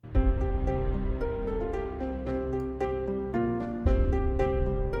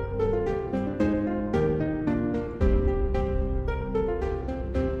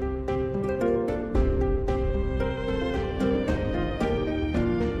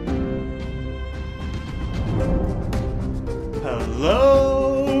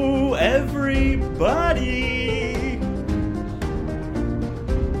Hello, everybody!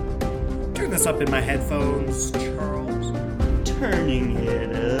 Turn this up in my headphones, Charles. Turning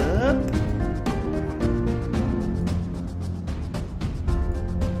it up.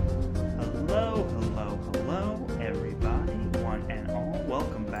 Hello, everybody, one and all.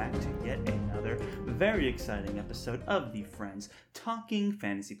 Welcome back to yet another very exciting episode of the Friends Talking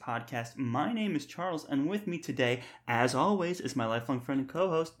Fantasy Podcast. My name is Charles, and with me today, as always, is my lifelong friend and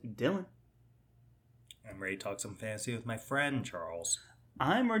co-host, Dylan. I'm ready to talk some fantasy with my friend, Charles.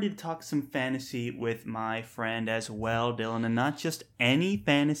 I'm ready to talk some fantasy with my friend as well, Dylan, and not just any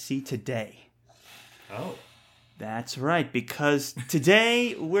fantasy today. Oh. That's right, because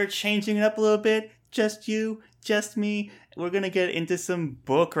today we're changing it up a little bit. Just you, just me. We're going to get into some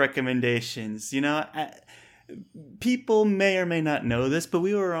book recommendations. You know, people may or may not know this, but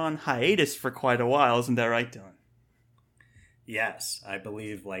we were on hiatus for quite a while. Isn't that right, Dylan? Yes, I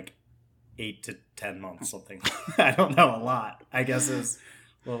believe like 8 to 10 months, something. I don't know, a lot. I guess it was,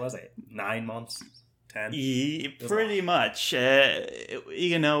 what was it, 9 months? 10? Pretty much.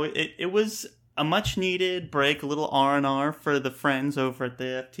 It was a much-needed break, a little R&R for the friends over at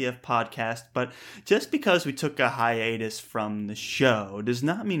the FTF podcast, but just because we took a hiatus from the show does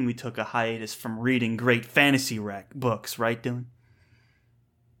not mean we took a hiatus from reading great fantasy books, right, Dylan?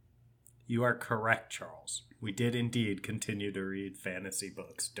 You are correct, Charles. We did indeed continue to read fantasy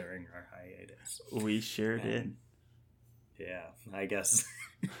books during our hiatus. We sure did. Yeah, I guess.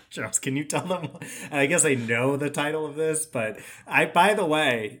 Charles, can you tell them? I guess I know the title of this, but by the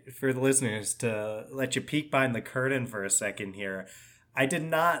way, for the listeners, to let you peek behind the curtain for a second here, I did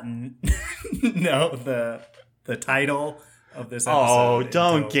not know the title of this episode. Oh,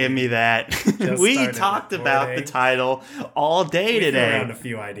 don't give me that. We talked about the title all day today. We threw around a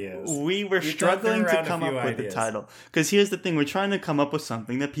few ideas. We were struggling to come up with the title. Because here's the thing, we're trying to come up with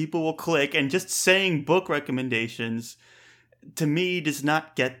something that people will click, and just saying book recommendations to me does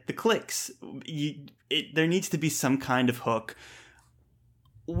not get the clicks. There needs to be some kind of hook.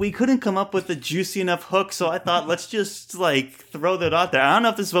 We couldn't come up with a juicy enough hook, so I thought let's just throw that out there. I don't know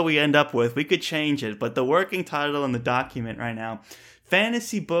if this is what we end up with. We could change it, but the working title in the document right now,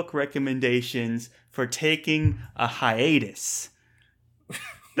 Fantasy Book Recommendations for Taking a Hiatus.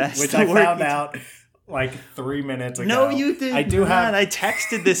 That's which I found out 3 minutes ago. No, you did not. I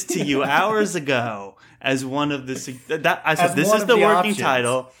texted this to you hours ago as one of the... I said, this is the working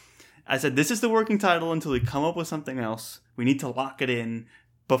title. I said, this is the working title until we come up with something else. We need to lock it in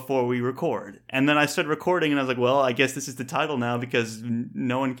before we record. And then I started recording, and I was like, well, I guess this is the title now because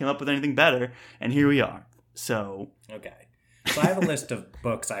no one came up with anything better. And here we are. So... Okay. So I have a list of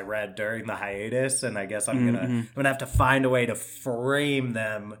books I read during the hiatus, and I guess I'm gonna have to find a way to frame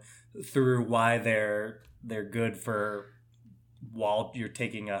them through why they're good for while you're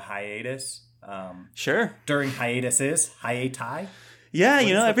taking a hiatus. Sure. During hiatuses, hiati. Yeah,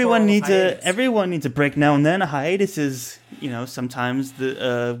 everyone needs a break now and then. A hiatus is, sometimes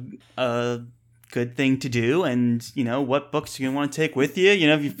a good thing to do. And what books you want to take with you.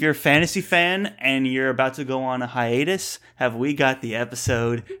 If you're a fantasy fan and you're about to go on a hiatus, have we got the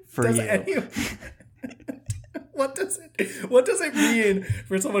episode for you? What does it mean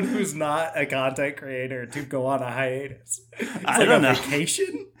for someone who's not a content creator to go on a hiatus? I don't know.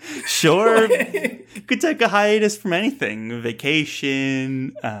 Vacation? Sure. Could take a hiatus from anything.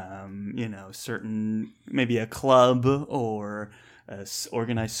 Vacation, certain, maybe a club or a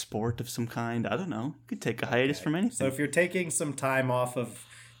organized sport of some kind. I don't know. Could take a hiatus from anything. So if you're taking some time off of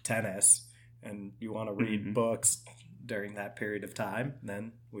tennis and you want to read books during that period of time,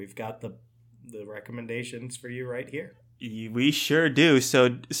 then we've got the recommendations for you right here. We sure do. So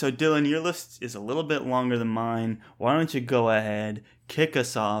Dylan, your list is a little bit longer than mine. Why don't you go ahead, kick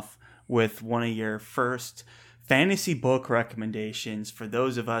us off with one of your first fantasy book recommendations for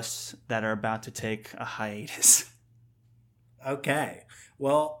those of us that are about to take a hiatus. Okay.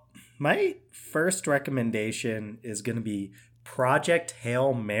 Well, my first recommendation is going to be Project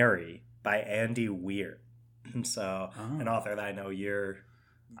Hail Mary by Andy Weir. So, an author that I know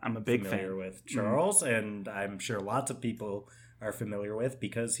I'm a big fan with, Charles, and I'm sure lots of people are familiar with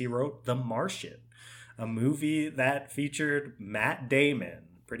because he wrote The Martian, a movie that featured Matt Damon,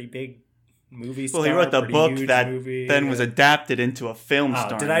 pretty big movie star. Well, he wrote the book that then was adapted into a film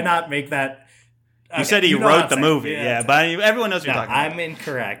starring. Did I not make that? You said he wrote the movie, but everyone knows what you're talking about. I'm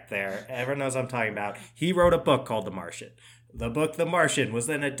incorrect there. Everyone knows what I'm talking about. He wrote a book called The Martian. The book The Martian was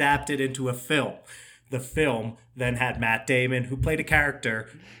then adapted into a film. The film then had Matt Damon, who played a character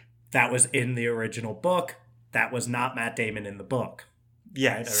that was in the original book. That was not Matt Damon in the book.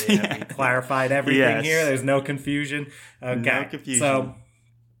 Yes. Right? Have we clarified everything here? There's no confusion. Okay. No confusion. So,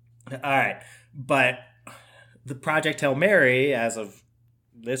 all right. But the Project Hail Mary, as of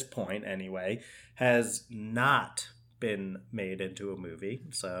this point anyway, has not been made into a movie.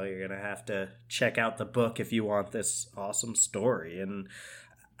 So you're going to have to check out the book if you want this awesome story. And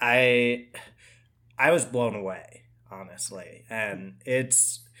I was blown away, honestly. And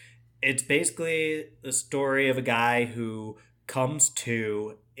it's basically the story of a guy who comes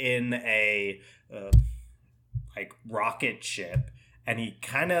to in a like rocket ship, and he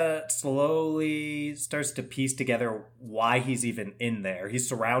kind of slowly starts to piece together why he's even in there. He's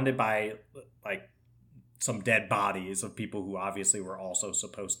surrounded by like some dead bodies of people who obviously were also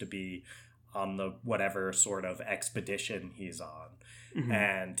supposed to be on the whatever sort of expedition he's on. Mm-hmm.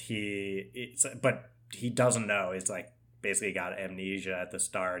 And but he doesn't know. It's like basically got amnesia at the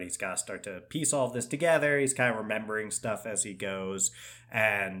start. He's got to start to piece all of this together. He's kind of remembering stuff as he goes,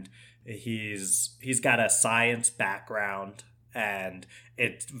 and he's got a science background, and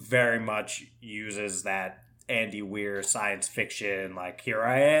it very much uses that Andy Weir science fiction, like, here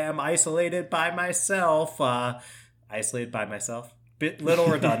I am isolated by myself, bit little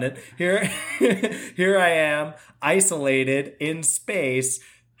redundant. Here I am isolated in space.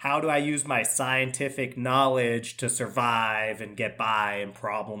 How do I use my scientific knowledge to survive and get by and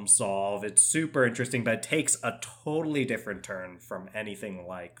problem solve? It's super interesting, but it takes a totally different turn from anything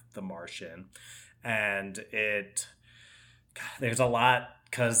like The Martian. And there's a lot,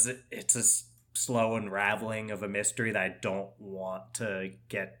 because it's a slow unraveling of a mystery that I don't want to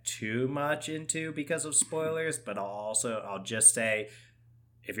get too much into because of spoilers, but I'll just say,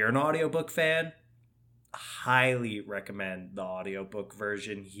 if you're an audiobook fan, highly recommend the audiobook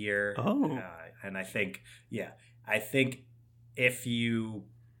version here. And I think if you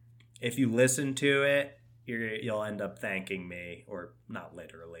listen to it, you'll end up thanking me, or not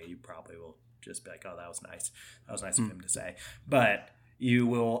literally, you probably will just be like, oh, that was nice of him to say, but you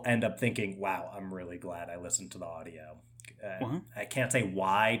will end up thinking, wow, I'm really glad I listened to the audio. I can't say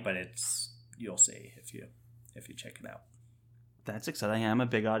why, but you'll see if you check it out. That's exciting. I'm a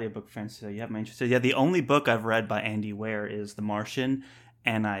big audiobook fan, so you have my interest. Yeah, the only book I've read by Andy Weir is The Martian,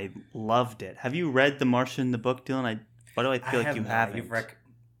 and I loved it. Have you read The Martian, the book, Dylan? Why do I feel like you haven't?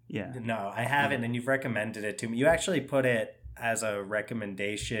 No, I haven't, and you've recommended it to me. You actually put it as a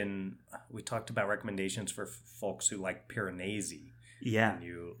recommendation. We talked about recommendations for folks who like Piranesi. Yeah.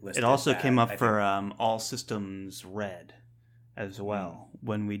 It also came up for All Systems Red as well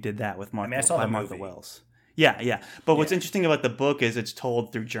when we did that with Martha Wells. Yeah. But what's interesting about the book is it's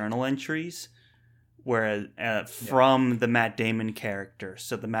told through journal entries, whereas from the Matt Damon character.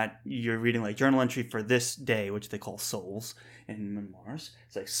 So you're reading like journal entry for this day, which they call souls in memoirs.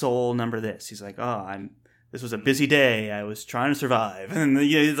 It's like soul number this. He's like, this was a busy day. I was trying to survive. And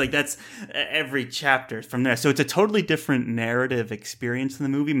it's like that's every chapter from there. So it's a totally different narrative experience in the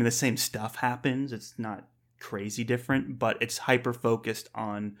movie. I mean, the same stuff happens. It's not crazy different, but it's hyper-focused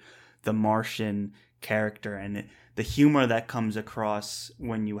on the Martian character and the humor that comes across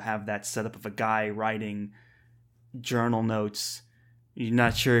when you have that setup of a guy writing journal notes. You're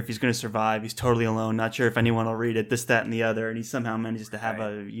not sure if he's going to survive. He's totally alone. Not sure if anyone will read it, this, that, and the other. And he somehow manages to have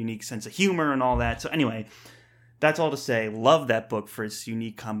a unique sense of humor and all that. So anyway, that's all to say, love that book for its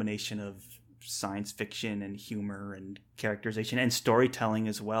unique combination of science fiction and humor and characterization and storytelling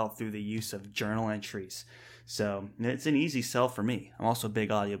as well through the use of journal entries. So it's an easy sell for me. I'm also a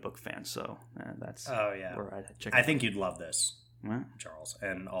big audiobook fan, so that's where I'd check it out. I think you'd love this, Charles,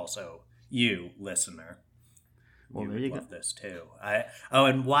 and also you, listener. Well, there you go. Love this too.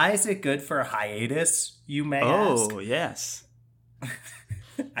 And why is it good for a hiatus, you may ask? Oh, yes.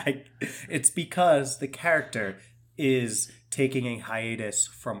 It's because the character is taking a hiatus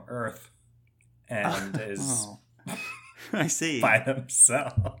from Earth and is I see. by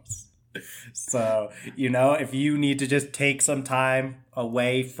themselves. So, if you need to just take some time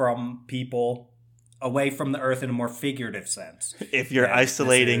away from people, away from the Earth in a more figurative sense. If you're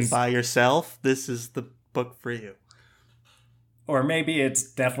isolating by yourself, this is the book for you. Or maybe it's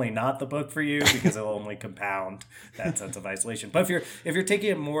definitely not the book for you because it'll only compound that sense of isolation. But if you're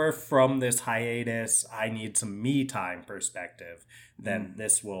taking it more from this hiatus, I need some me time perspective, then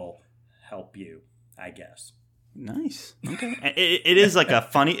this will help you, I guess. Nice. Okay. It is like a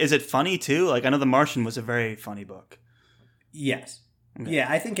funny. Is it funny too? Like I know The Martian was a very funny book. Yes. Okay.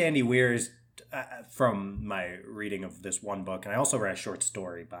 Yeah, I think Andy Weir is, from my reading of this one book, and I also read a short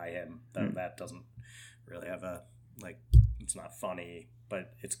story by him that doesn't really have it's not funny,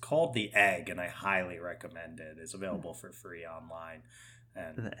 but it's called The Egg, and I highly recommend it. It's available for free online.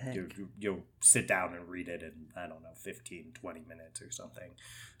 and you'll sit down and read it in, I don't know, 15, 20 minutes or something.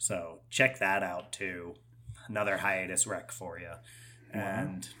 So check that out too. Another hiatus rec for you.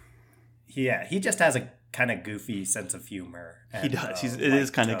 And he just has a kind of goofy sense of humor. And, he does. It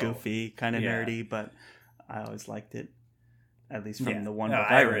is kind of goofy, kind of nerdy, but I always liked it. At least from the one book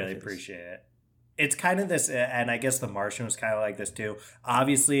I read. I really appreciate it. It's kind of this, and I guess The Martian was kind of like this too.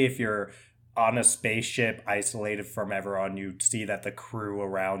 Obviously, if you're on a spaceship isolated from everyone, you see that the crew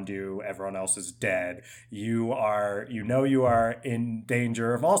around you, everyone else is dead. You are in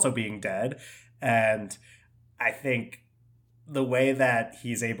danger of also being dead. And I think the way that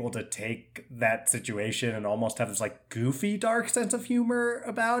he's able to take that situation and almost have this like goofy, dark sense of humor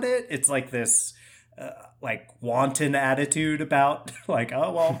about it, it's like this like wanton attitude about like,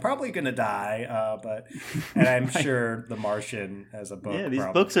 oh well, I'm probably gonna die, and I'm sure The Martian as a book. Yeah, these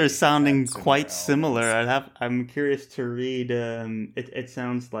books are sounding quite similar. I'm curious to read. It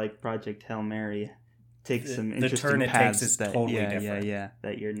sounds like Project Hail Mary takes some interesting paths. Is totally different. Yeah,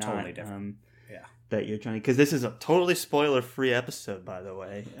 that you're not totally different. That you're trying to, because this is a totally spoiler-free episode, by the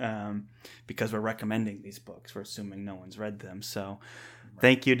way, because we're recommending these books. We're assuming no one's read them, so.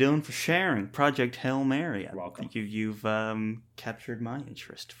 Thank you, Dylan, for sharing Project Hail Mary. You're welcome. You've captured my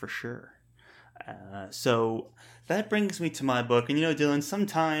interest for sure. So that brings me to my book. And Dylan,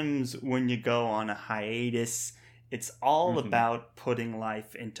 sometimes when you go on a hiatus, it's all about putting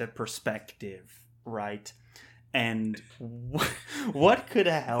life into perspective, right? And what could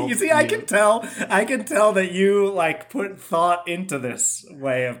help? You see, I can tell that you like put thought into this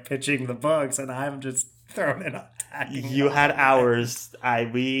way of pitching the books, and I'm just throwing it up. You had hours.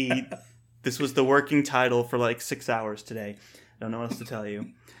 This was the working title for like 6 hours today. Don't know what else to tell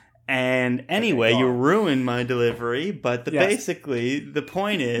you. And anyway, you ruined my delivery. But basically, the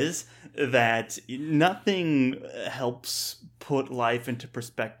point is that nothing helps put life into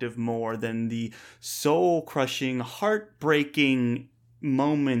perspective more than the soul-crushing, heartbreaking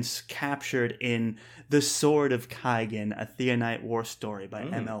moments captured in The Sword of Kaigen, a Theonite war story by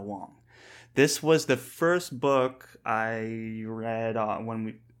M.L. Wong. This was the first book I read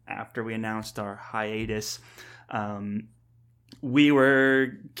after we announced our hiatus. We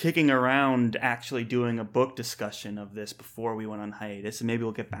were kicking around actually doing a book discussion of this before we went on hiatus, and maybe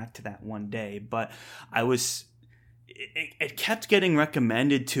we'll get back to that one day. But it kept getting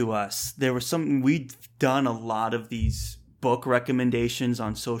recommended to us. There was we'd done a lot of these book recommendations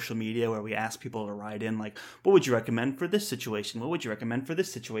on social media where we ask people to write in like, what would you recommend for this situation? What would you recommend for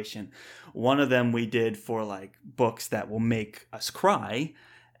this situation? One of them we did for like books that will make us cry.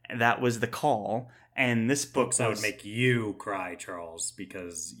 That was The Call. And this book that would make you cry, Charles,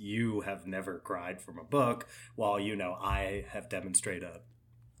 because you have never cried from a book, while I have demonstrated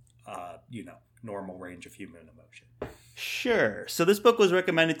a normal range of human emotion. Sure. So this book was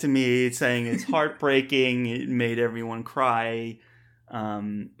recommended to me, saying it's heartbreaking. It made everyone cry.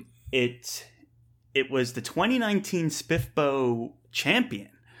 It was the 2019 SPIFBO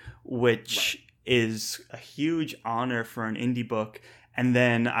champion, which is a huge honor for an indie book. And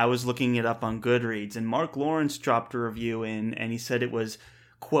then I was looking it up on Goodreads, and Mark Lawrence dropped a review in, and he said it was,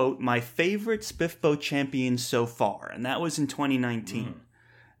 quote, my favorite SPIFBO champion so far. And that was in 2019.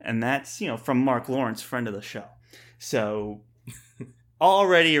 And that's, from Mark Lawrence, friend of the show. So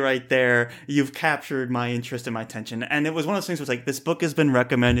already right there, you've captured my interest and my attention. And it was one of those things where it's like, this book has been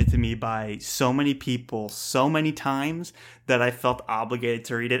recommended to me by so many people so many times that I felt obligated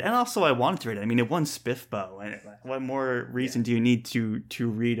to read it. And also I wanted to read it. I mean, it won SPIFBO. And what more reason do you need to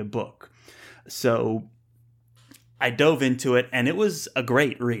read a book? So I dove into it, and it was a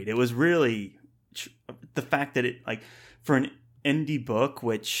great read. It was really the fact that it, like, for an indie book,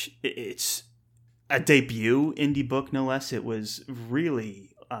 which it's a debut indie book, no less, it was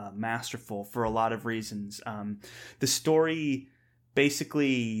really masterful for a lot of reasons. The story,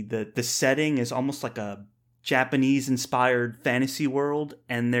 basically, the setting is almost like a Japanese-inspired fantasy world,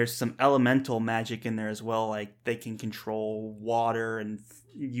 and there's some elemental magic in there as well. Like, they can control water and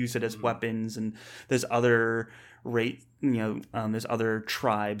use it as weapons, and there's other there's other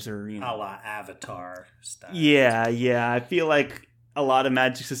tribes or a la Avatar style. Yeah. I feel like a lot of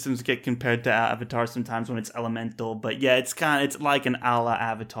magic systems get compared to Avatar sometimes when it's elemental, but yeah, it's like an a la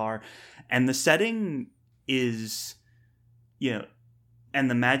Avatar, and the setting is, and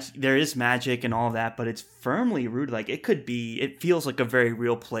the magic, there is magic and all that, but it's firmly rooted. Like, it feels like a very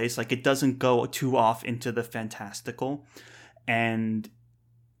real place. Like, it doesn't go too off into the fantastical, and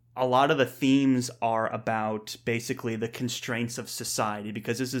a lot of the themes are about basically the constraints of society,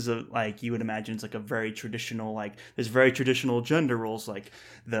 because this is like you would imagine, it's like a very traditional, like there's very traditional gender roles, like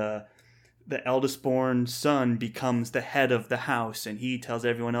the the eldest born son becomes the head of the house and he tells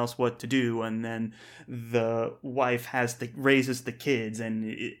everyone else what to do, and then the wife raises the kids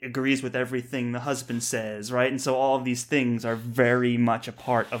and agrees with everything the husband says, right? And so all of these things are very much a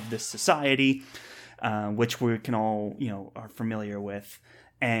part of this society, which we can all, are familiar with.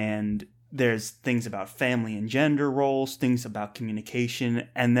 And there's things about family and gender roles, things about communication,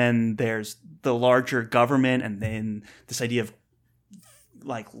 and then there's the larger government, and then this idea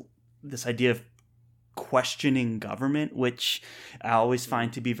of questioning government, which I always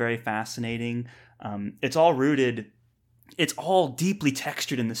find to be very fascinating. It's all deeply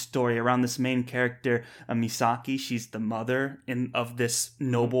textured in the story around this main character, Misaki. She's the mother of this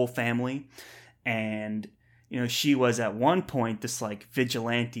noble family, and she was at one point this like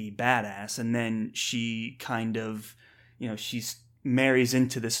vigilante badass, and then she kind of, she's marries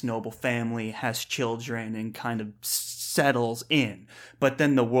into this noble family, has children, and kind of settles in. But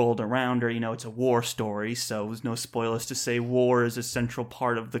then the world around her, it's a war story, so there's no spoilers to say war is a central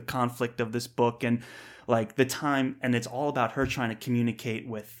part of the conflict of this book, and like the time, and it's all about her trying to communicate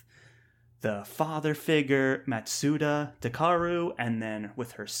with the father figure, Matsuda Takaru, and then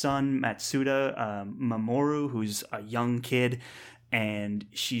with her son, Matsuda Mamoru, who's a young kid, and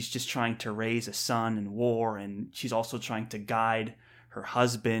she's just trying to raise a son in war, and she's also trying to guide her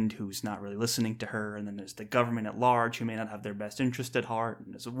husband, who's not really listening to her, and then there's the government at large, who may not have their best interest at heart,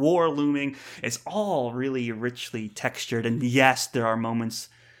 and there's a war looming. It's all really richly textured, and yes, there are moments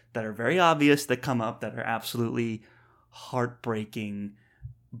that are very obvious that come up that are absolutely heartbreaking,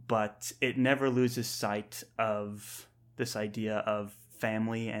 but it never loses sight of this idea of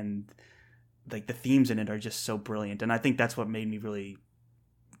family, and like the themes in it are just so brilliant. And I think that's what made me really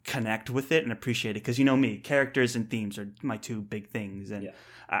connect with it and appreciate it, because me, characters and themes are my two big things, and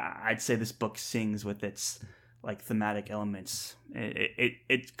I'd say this book sings with its like thematic elements.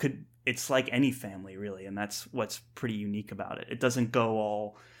 It's like any family really, and that's what's pretty unique about it. It doesn't go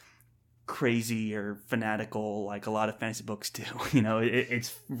all crazy or fanatical like a lot of fantasy books do.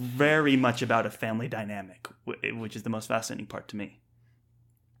 It's very much about a family dynamic, which is the most fascinating part to me.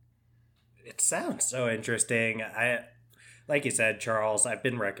 It sounds so interesting. Like you said, Charles, I've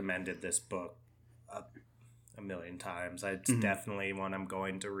been recommended this book a million times. It's definitely one I'm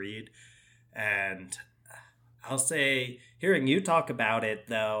going to read. And I'll say, hearing you talk about it,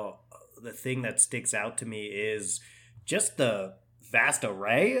 though, the thing that sticks out to me is just the vast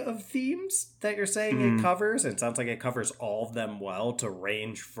array of themes that you're saying it covers. It sounds like it covers all of them well, to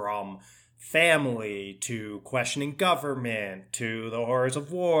range from family to questioning government to the horrors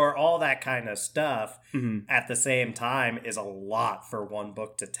of war, all that kind of stuff at the same time is a lot for one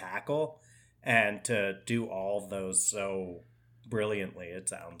book to tackle, and to do all of those so brilliantly, it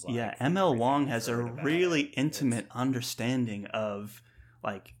sounds like. Yeah, M.L. Wong has a really intimate understanding of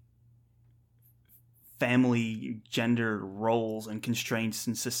like family gender roles and constraints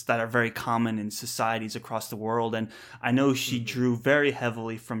that are very common in societies across the world. And I know she drew very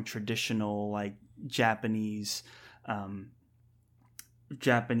heavily from traditional like Japanese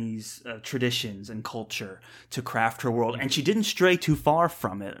traditions and culture to craft her world, and she didn't stray too far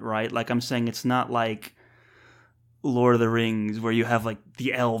from it, right? Like I'm saying, it's not like Lord of the Rings where you have like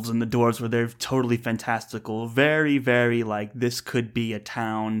the elves and the dwarves where they're totally fantastical. Very, very like this could be a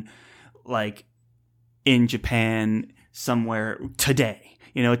town like in Japan somewhere today.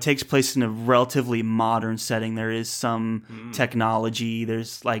 It takes place in a relatively modern setting. There is some technology.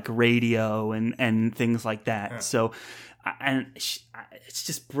 There's like radio and things like that. Yeah. So, it's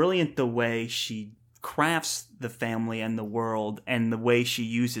just brilliant the way she crafts the family and the world, and the way she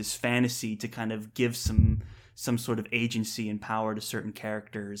uses fantasy to kind of give some sort of agency and power to certain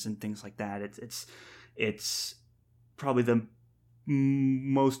characters and things like that. It's probably the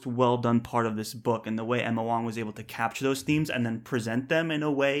most well done part of this book, and the way Emma Wong was able to capture those themes and then present them in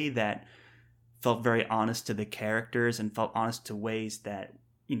a way that felt very honest to the characters and felt honest to ways that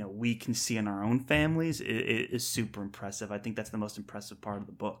we can see in our own families is super impressive. I think that's the most impressive part of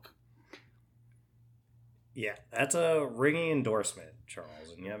the book. Yeah, that's a ringing endorsement,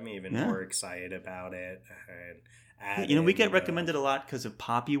 Charles, and you have me even more excited about it. And we get recommended a lot because of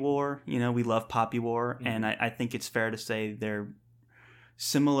Poppy War. We love Poppy War, and I think it's fair to say they're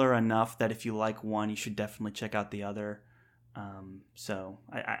similar enough that if you like one, you should definitely check out the other. So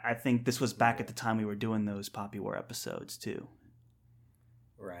I think this was back at the time we were doing those Poppy War episodes too.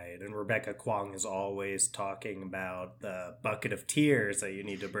 Right, and Rebecca Kwong is always talking about the bucket of tears that you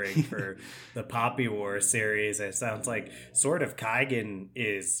need to bring for the Poppy War series. It sounds like Sword of Kaigen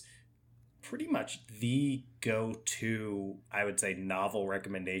is pretty much the go-to, I would say, novel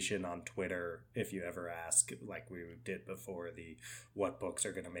recommendation on Twitter if you ever ask, like we did before, the what books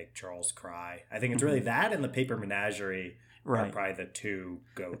are going to make Charles cry. I think it's really that and The Paper Menagerie are probably the two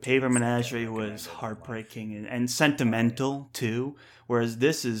go-to. The Paper Menagerie was heartbreaking and sentimental too, whereas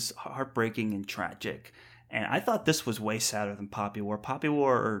this is heartbreaking and tragic. And I thought this was way sadder than Poppy War. Poppy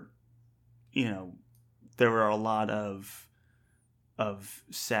War, there were a lot of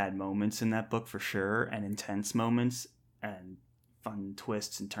sad moments in that book for sure, and intense moments and fun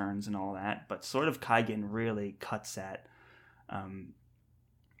twists and turns and all that. But Sword of Kaigen really cuts at some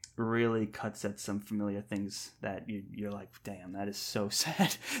familiar things that you're like, damn, that is so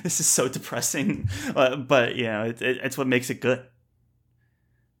sad. This is so depressing. But it's what makes it good.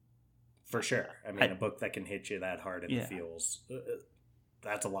 For sure. I mean, a book that can hit you that hard in the feels,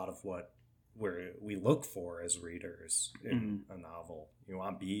 that's a lot of what we look for as readers in a novel. You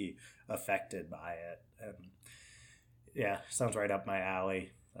want to be affected by it. And sounds right up my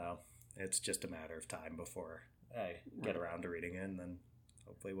alley. It's just a matter of time before I get around to reading it, and then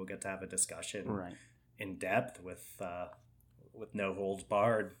hopefully we'll get to have a discussion in depth with no holds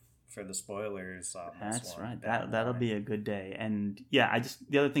barred for the spoilers on this one. That's right. That'll be a good day. And the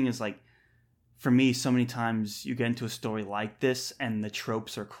other thing is, like, for me, so many times you get into a story like this and the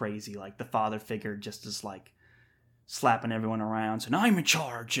tropes are crazy. Like the father figure just is like slapping everyone around. So now I'm in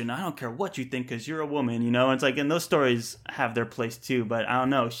charge and I don't care what you think because you're a woman, It's like, and those stories have their place too. But I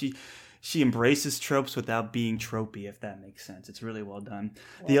don't know. She embraces tropes without being tropey, if that makes sense. It's really well done.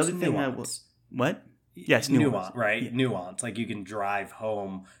 Well, the other thing what? Yes, nuance, right? Yeah. Nuance. Like you can drive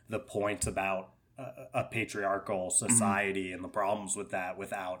home the points about a patriarchal society and the problems with that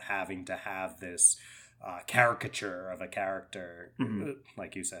without having to have this caricature of a character,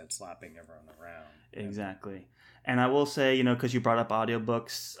 like you said, slapping everyone around. Exactly. And I will say, because you brought up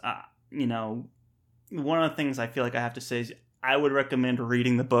audiobooks, one of the things I feel like I have to say is I would recommend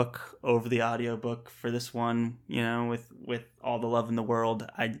reading the book over the audiobook for this one, with all the love in the world.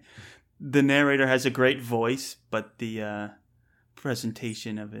 The narrator has a great voice, but the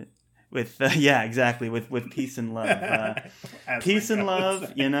presentation of it with peace and love. Peace and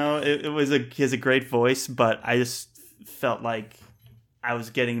love, he has a great voice, but I just felt like I was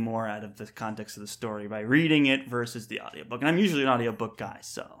getting more out of the context of the story by reading it versus the audiobook. And I'm usually an audiobook guy,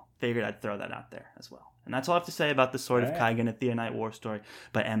 so figured I'd throw that out there as well. And that's all I have to say about The Sword of Kaigen, a Theonite War Story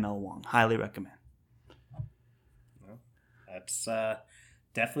by M.L. Wong. Highly recommend. Well, that's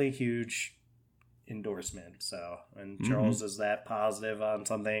definitely a huge endorsement. So, and Charles is that positive on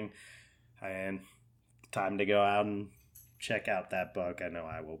something, and time to go out and check out that book. I know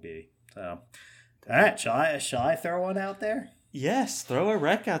I will be. So, all right, shall I throw one out there? Yes, throw a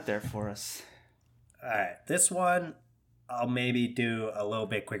rec out there for us. All right, this one I'll maybe do a little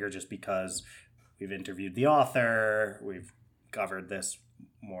bit quicker just because we've interviewed the author. We've covered this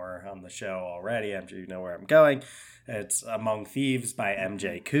more on the show already. I'm sure you know where I'm going. It's Among Thieves by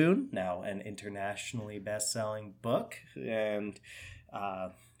M.J. Kuhn, now an internationally best-selling book. And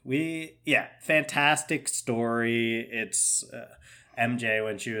fantastic story. It's MJ,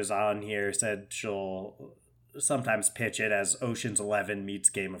 when she was on here, said she'll sometimes pitch it as Ocean's 11 meets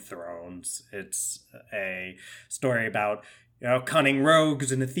Game of Thrones. It's a story about cunning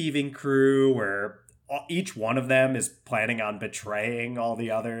rogues and a thieving crew where each one of them is planning on betraying all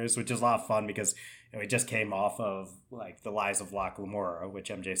the others, which is a lot of fun because we just came off of like The Lies of Locke Lamora, which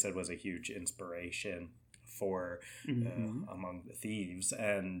MJ said was a huge inspiration for Among the Thieves.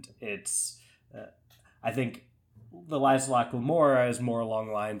 And it's, I think The Lies of Locke Lamora is more along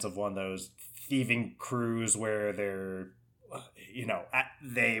the lines of one of those thieving crews where they're,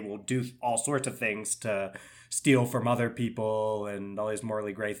 they will do all sorts of things to steal from other people and all these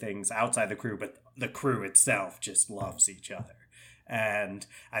morally gray things outside the crew, but the crew itself just loves each other. And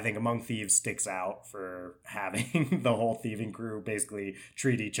I think Among Thieves sticks out for having the whole thieving crew basically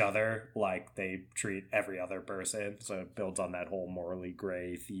treat each other like they treat every other person. So it builds on that whole morally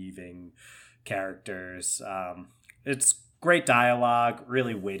gray thieving characters. It's great dialogue,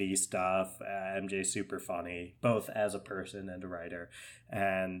 really witty stuff. MJ's super funny, both as a person and a writer.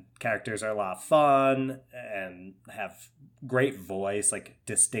 And characters are a lot of fun and have great voice, like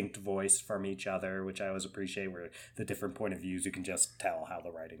distinct voice from each other, which I always appreciate, where the different point of views, you can just tell how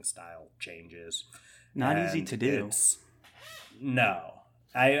the writing style changes. Not easy to do. No.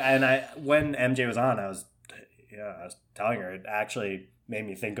 I when MJ was on, I was telling her it actually made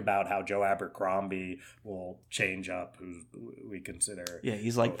me think about how Joe Abercrombie will change up who we consider. Yeah,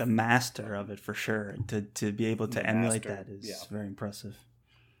 he's like the master of it for sure. To be able to emulate that is very impressive.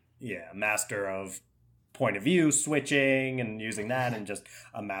 Yeah, master of point of view switching and using that, and just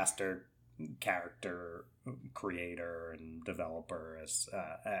a master character creator and developer, as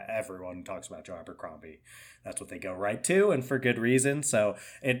everyone talks about Joe Abercrombie. That's what they go right to, and for good reason. So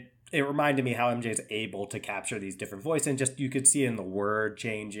it reminded me how MJ's able to capture these different voices, and just you could see in the word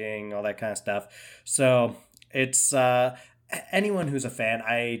changing, all that kind of stuff. So it's anyone who's a fan,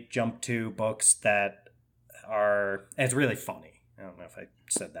 I jump to books that are, it's really funny. I don't know if I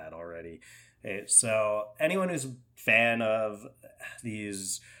said that already. So anyone who's a fan of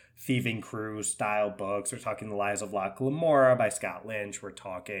these Thieving Crew style books, we're talking The Lies of Locke Lamora by Scott Lynch, we're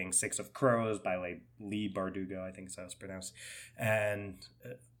talking Six of Crows by Lee Bardugo, I think so it's pronounced, and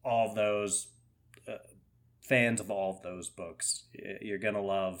all those fans of all of those books, you're gonna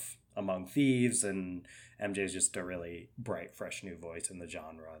love Among Thieves, and MJ's just a really bright, fresh new voice in the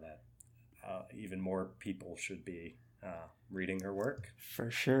genre that even more people should be reading her work. For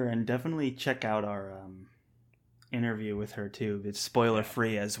sure, and definitely check out our interview with her too. It's spoiler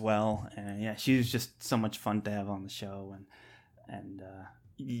free as well, and yeah, she's just so much fun to have on the show, and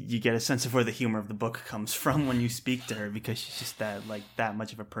you get a sense of where the humor of the book comes from when you speak to her, because she's just that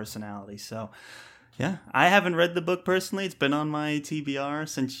much of a personality. So yeah, I haven't read the book personally. It's been on my TBR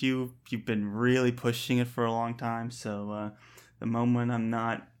since you've been really pushing it for a long time. So the moment I'm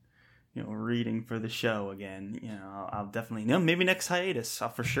not reading for the show again, I'll definitely, maybe next hiatus, I'll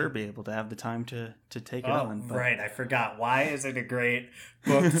for sure be able to have the time to take it on. But... Right, I forgot. Why is it a great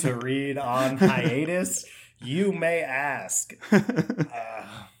book to read on hiatus? You may ask.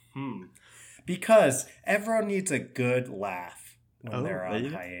 Because everyone needs a good laugh when they're on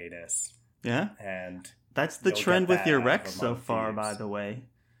hiatus. Yeah, and that's the trend with your Rex so far, by the way.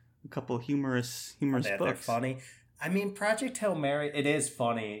 A couple humorous books. They're funny. I mean, Project Hail Mary, it is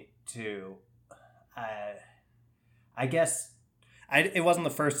funny too. I guess it wasn't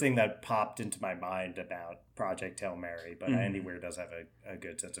the first thing that popped into my mind about Project Hail Mary, but Andy Weir does have a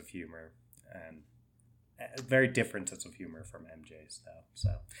good sense of humor, and a very different sense of humor from MJ's, though.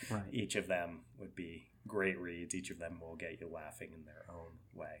 So each of them would be great reads. Each of them will get you laughing in their own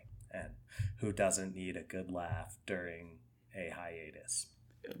way. And who doesn't need a good laugh during a hiatus?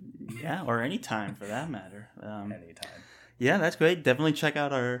 Yeah, or any time for that matter. Anytime. Yeah, that's great. Definitely check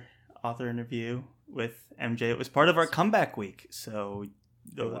out our author interview with MJ. It was part of our comeback week. So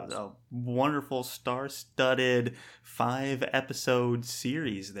a wonderful star-studded 5-episode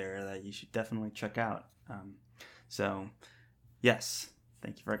series there that you should definitely check out. So, yes.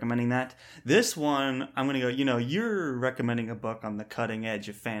 Thank you for recommending that. This one, I'm going to go, you're recommending a book on the cutting edge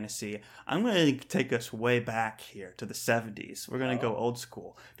of fantasy. I'm going to take us way back here to the 70s. We're going to go old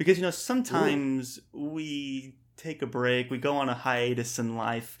school. Because, sometimes we take a break, we go on a hiatus in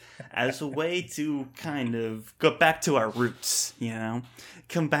life as a way to kind of go back to our roots,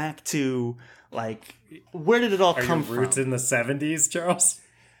 Come back to, where did it all come from? Roots in the 70s, Charles?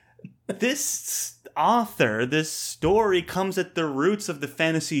 This author, this story comes at the roots of the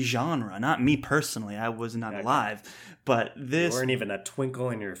fantasy genre. Not me personally, I was not alive, but this... You weren't even a twinkle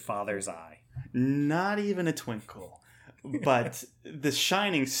in your father's eye. Not even a twinkle. But the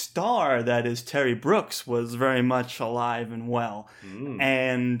shining star that is Terry Brooks was very much alive and well.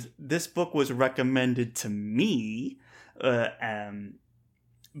 And this book was recommended to me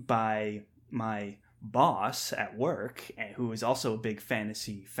by my boss at work, who is also a big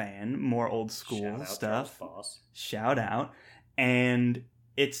fantasy fan, more old school stuff. Shout out. And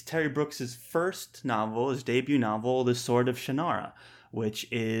it's Terry Brooks' first novel, his debut novel, The Sword of Shannara, which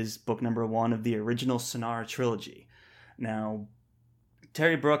is book number 1 of the original Shannara trilogy. Now,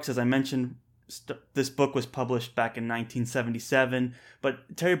 Terry Brooks, as I mentioned, this book was published back in 1977,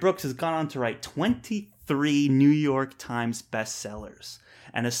 but Terry Brooks has gone on to write 23 New York Times bestsellers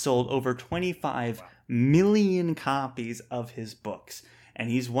and has sold over 25 million copies of his books. And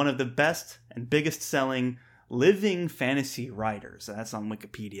he's one of the best and biggest selling living fantasy writers. That's on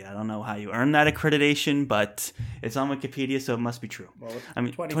Wikipedia. I don't know how you earn that accreditation, but it's on Wikipedia, so it must be true. Well,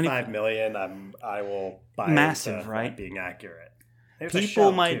 25 million, I will buy massive, right? Being accurate. There's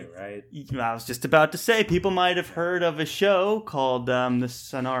people might, too, right? I was just about to say, people might have heard of a show called the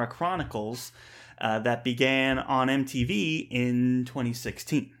Shannara Chronicles that began on MTV in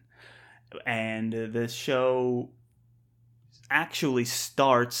 2016. And the show actually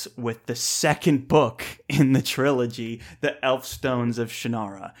starts with the second book in the trilogy, The Elfstones of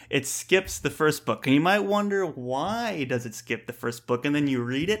Shannara. It skips the first book, and you might wonder, why does it skip the first book? And then you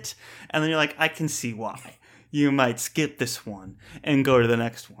read it, and then you're like, I can see why. You might skip this one and go to the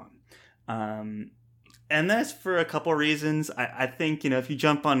next one. And that's for a couple reasons. I think, if you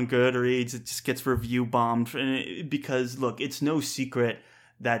jump on Goodreads, it just gets review bombed. Because, look, it's no secret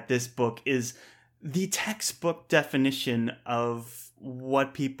that this book is the textbook definition of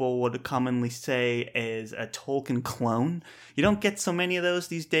what people would commonly say is a Tolkien clone. You don't get so many of those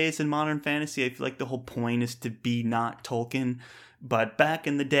these days in modern fantasy. I feel like the whole point is to be not Tolkien. But back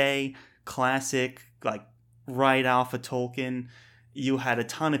in the day, classic, like right off of Tolkien, you had a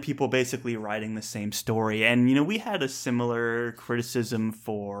ton of people basically writing the same story. And, you know, we had a similar criticism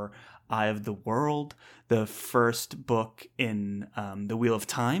for Eye of the World, the first book in The Wheel of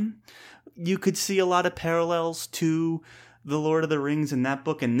Time. You could see a lot of parallels to The Lord of the Rings in that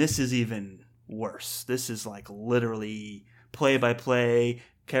book, and this is even worse. This is like literally play by play,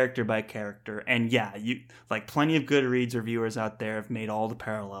 character by character. And yeah, you like plenty of Goodreads reviewers out there have made all the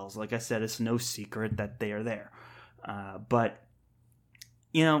parallels. Like I said, it's no secret that they are there. But,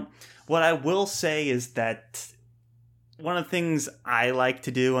 you know, what I will say is that one of the things I like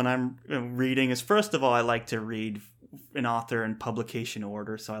to do when I'm reading is, first of all, I like to read an author in publication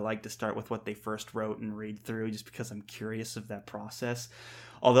order. So I like to start with what they first wrote and read through, just because I'm curious of that process.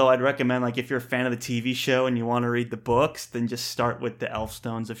 Although I'd recommend, like, if you're a fan of the TV show and you want to read the books, then just start with the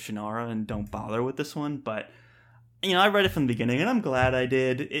Elfstones of Shannara and don't bother with this one. But, you know, I read it from the beginning, and I'm glad I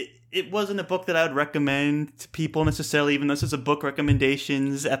did. It wasn't a book that I would recommend to people necessarily, even though this is a book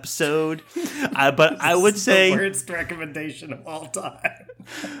recommendations episode. But I would say the worst recommendation of all time.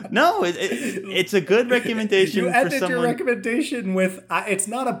 No, it's a good recommendation. You ended your recommendation with, it's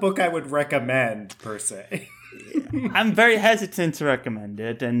not a book I would recommend, per se. I'm very hesitant to recommend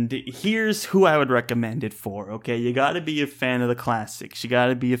it, and here's who I would recommend it for, okay? You gotta be a fan of the classics. You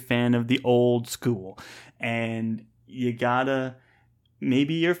gotta be a fan of the old school. And you gotta...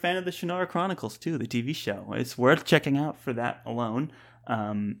 Maybe you're a fan of the Shannara Chronicles, too, the TV show. It's worth checking out for that alone.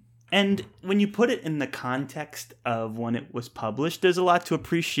 And when you put it in the context of when it was published, there's a lot to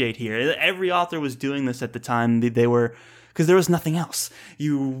appreciate here. Every author was doing this at the time. They were... Because there was nothing else.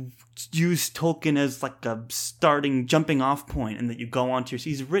 You use Tolkien as like a jumping off point, and that you go on to your...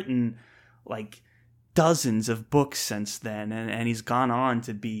 He's written like dozens of books since then, and he's gone on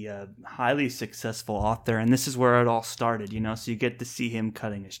to be a highly successful author, and this is where it all started, you know? So you get to see him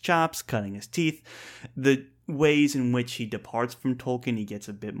cutting his chops, cutting his teeth, the ways in which he departs from Tolkien. He gets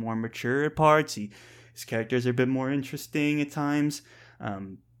a bit more mature at parts. His characters are a bit more interesting at times.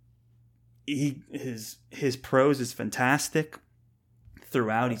 His prose is fantastic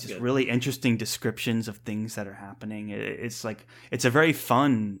throughout. He's just really interesting descriptions of things that are happening. It's a very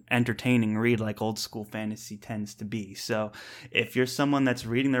fun, entertaining read, like old school fantasy tends to be. So if you're someone that's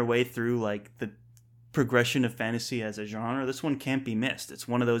reading their way through like the progression of fantasy as a genre, this one can't be missed. It's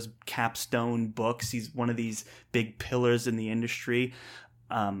one of those capstone books. He's one of these big pillars in the industry,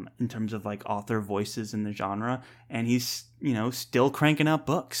 in terms of like author voices in the genre, and he's, you know, still cranking out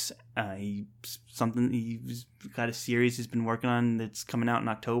books. He's got a series he's been working on that's coming out in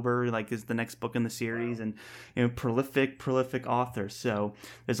October, like is the next book in the series. And, you know, prolific author. So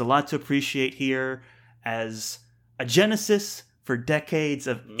there's a lot to appreciate here as a genesis for decades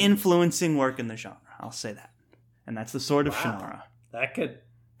of influencing work in the genre. I'll say that. And that's the Sword of Shannara. That could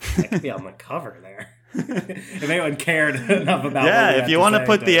be on the cover there. If anyone cared enough about if you want to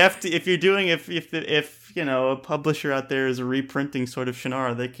put the if you know, a publisher out there is reprinting Sword of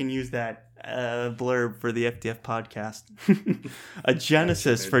Shannara, they can use that blurb for the FDF podcast. A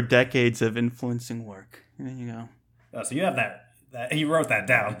genesis for decades of influencing work. There you go. Oh, so you have that you wrote that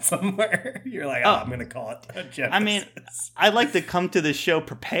down somewhere. You're like, I'm going to call it a genesis. I mean, I like to come to the show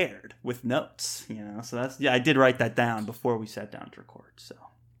prepared with notes, you know. So I did write that down before we sat down to record. So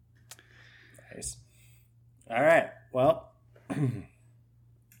nice. All right. Well,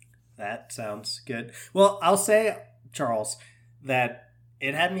 that sounds good. Well, I'll say, Charles, that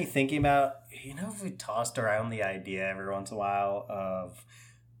it had me thinking about, you know, if we tossed around the idea every once in a while of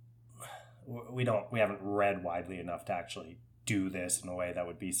we haven't read widely enough to actually do this in a way that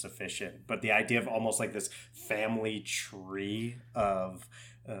would be sufficient, but the idea of almost like this family tree of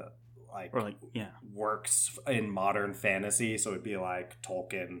works in modern fantasy. So it'd be like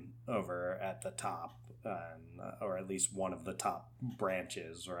Tolkien over at the top, or at least one of the top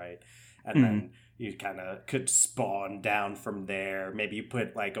branches, right? And then you kind of could spawn down from there. Maybe you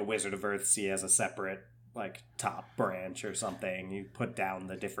put like a Wizard of Earthsea as a separate like top branch or something. You put down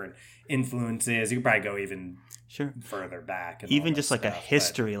the different influences. You could probably go even further back. And even just like stuff, a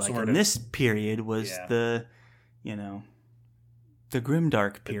history, like in this period was the, you know, the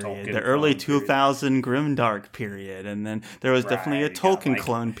Grimdark period, the early 2000 Grimdark period, and then there was definitely a Tolkien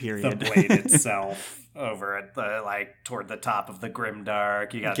clone period. The Blade itself over at the toward the top of the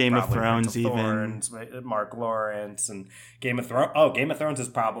Grimdark. You got Game of Thrones, Thorns, Mark Lawrence, and Game of Thrones. Oh, Game of Thrones is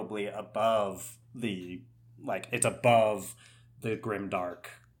probably above it's above the Grimdark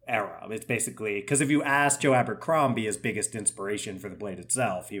era. It's basically, because if you ask Joe Abercrombie his biggest inspiration for the Blade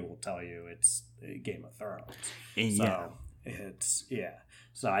itself, he will tell you it's Game of Thrones. So it's,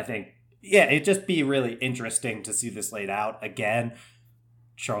 So I think, it'd just be really interesting to see this laid out. Again,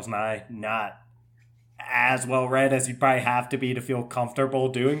 Charles and I, not as well read as you'd probably have to be to feel comfortable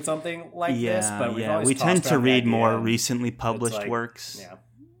doing something like this. But we tend to read more recently published works. Yeah.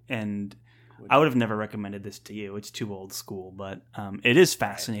 And I would have never recommended this to you. It's too old school, but it is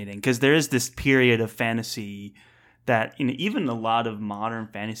fascinating because there is this period of fantasy that even a lot of modern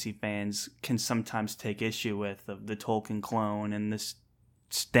fantasy fans can sometimes take issue with, of the Tolkien clone and this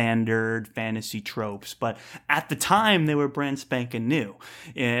standard fantasy tropes, but at the time they were brand spanking new.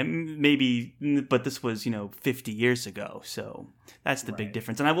 But this was 50 years ago, so that's the big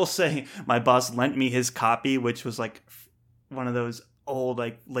difference. And I will say, my boss lent me his copy, which was like one of those old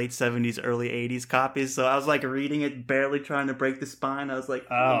late 70s early 80s copies, so I was reading it, barely trying to break the spine. I was like,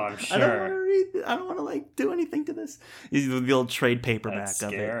 I'm sure I don't want to do anything to this. The old trade paperback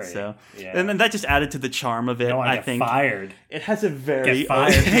of it. So and then that just added to the charm of it. I think fired. It has a very get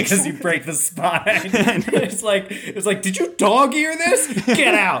fired because you break the spine. it's like did you dog ear this?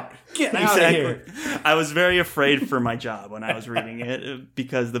 Get out. Get out of here. I was very afraid for my job when I was reading it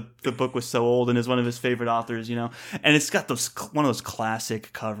because the book was so old and is one of his favorite authors, and it's got one of those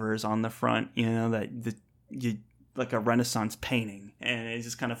classic covers on the front, that you like a Renaissance painting, and it's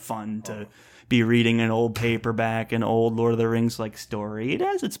just kind of fun to be reading an old paperback, an old Lord of the Rings story. It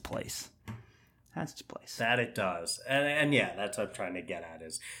has its place. That it does. And that's what I'm trying to get at,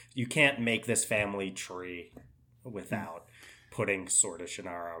 is you can't make this family tree without putting Sword of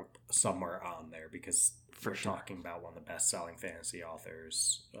Shannara somewhere on there, because we're talking about one of the best-selling fantasy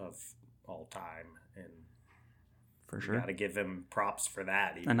authors of all time, and for sure, got to give him props for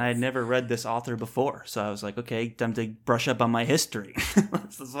that. And I had never read this author before, so I was like, okay, time to brush up on my history.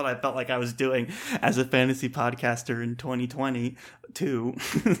 This is what I felt like I was doing as a fantasy podcaster in 2022.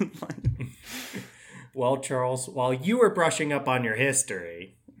 Well, Charles, while you were brushing up on your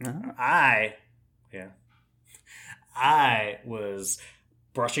history, I was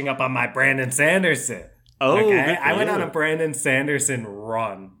brushing up on my Brandon Sanderson. Oh, okay. I went on a Brandon Sanderson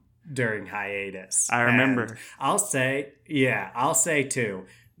run during hiatus. I remember. And I'll say too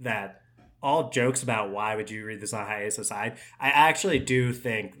that, all jokes about why would you read this on hiatus aside, I actually do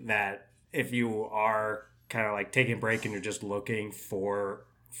think that if you are kind of taking a break and you're just looking for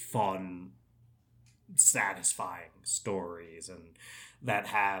fun, satisfying stories and that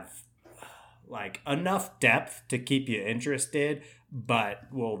have enough depth to keep you interested,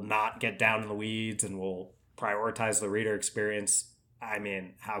 but will not get down in the weeds and will prioritize the reader experience, I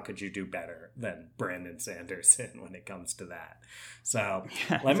mean, how could you do better than Brandon Sanderson when it comes to that? So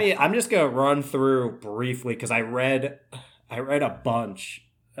I'm just going to run through briefly, because I read a bunch.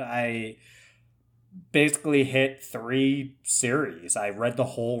 I basically hit 3 series. I read the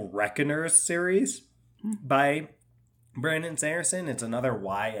whole Reckoners series by Brandon Sanderson. It's another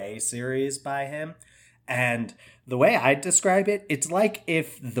YA series by him. And the way I describe it, it's like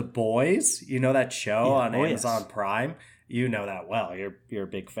if The Boys, that show on Amazon Prime, you know that well. You're a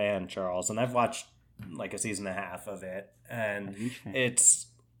big fan, Charles, and I've watched a season and a half of it, and it's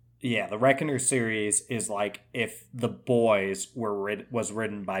the Reckoner series is like if The Boys was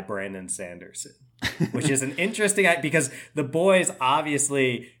written by Brandon Sanderson, which is an interesting, because The Boys,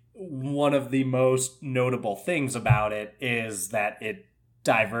 obviously, one of the most notable things about it is that it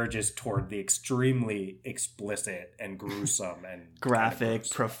diverges toward the extremely explicit and gruesome and graphic,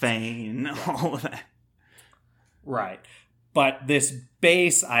 profane, all of that. Right. But this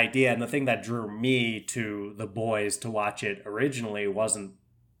base idea, and the thing that drew me to The Boys to watch it originally, wasn't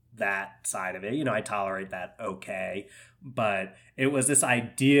that side of it. I tolerate that okay. But it was this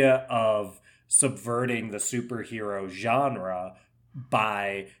idea of subverting the superhero genre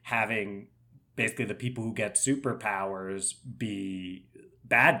by having basically the people who get superpowers be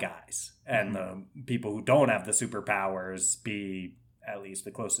bad guys, and the people who don't have the superpowers be at least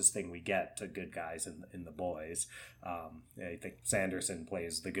the closest thing we get to good guys in The Boys. I think Sanderson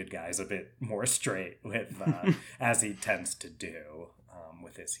plays the good guys a bit more straight with as he tends to do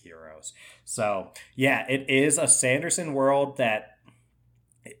with his heroes. So it is a Sanderson world that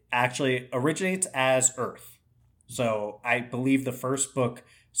actually originates as Earth. So I believe the first book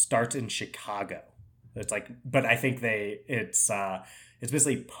starts in Chicago. But I think it's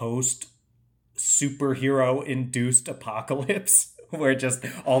basically post superhero induced apocalypse, where just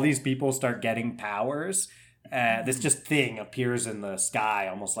all these people start getting powers. This just thing appears in the sky,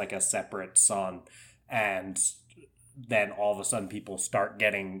 almost like a separate sun, and then all of a sudden people start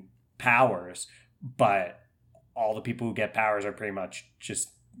getting powers, but all the people who get powers are pretty much just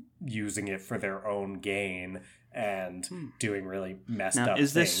using it for their own gain and doing really messed now, up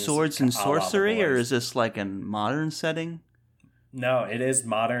is this things, swords and sorcery, or is this like a modern setting? No, it is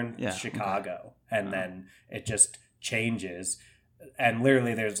modern Chicago. Okay. And then it just changes. And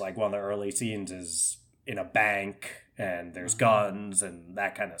literally there's like one of the early scenes is in a bank and there's guns and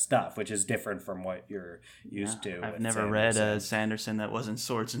that kind of stuff, which is different from what you're used to. I've never read a Sanderson that wasn't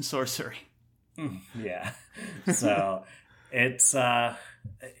swords and sorcery. Yeah. So it's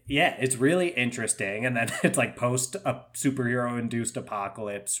it's really interesting. And then it's like post a superhero induced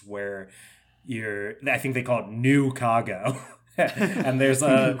apocalypse where I think they call it New Chicago. And there's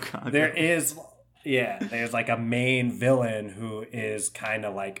there's like a main villain who is kind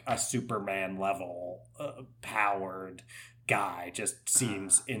of like a Superman level powered guy, just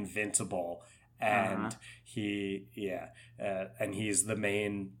seems invincible, and and he's the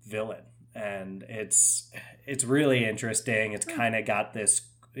main villain, and it's really interesting. It's kind of got this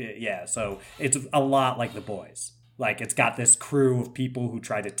so it's a lot like The Boys. Like it's got this crew of people who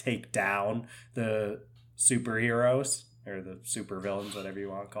try to take down the superheroes or the supervillains, whatever you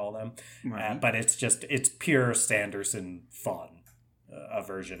want to call them. Right. But it's pure Sanderson fun, a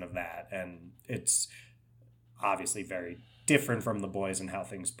version of that. And it's obviously very different from The Boys and how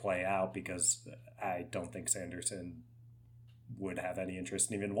things play out, because I don't think Sanderson would have any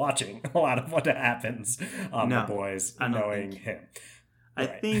interest in even watching a lot of what happens on The Boys, knowing him. I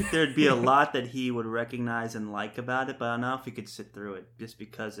think there'd be a lot that he would recognize and like about it, but I don't know if he could sit through it just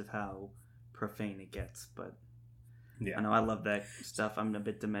because of how profane it gets. But yeah, I know I love that stuff. I'm a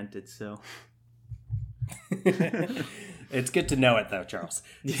bit demented, so it's good to know it, though, Charles.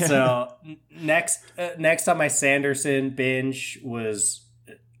 Yeah. So next on my Sanderson binge was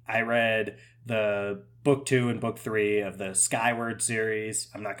I read the book 2 and book 3 of the Skyward series.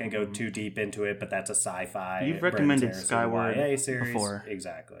 I'm not going to go too deep into it, but that's a sci-fi. You've recommended Skyward YA series before,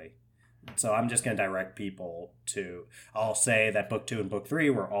 exactly. So I'm just going to direct people to. I'll say that book 2 and book 3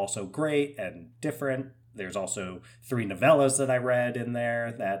 were also great and different. There's also 3 novellas that I read in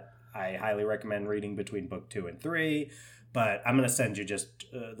there that I highly recommend reading between book 2 and 3. But I'm going to send you just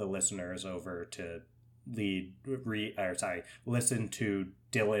the listeners over to listen to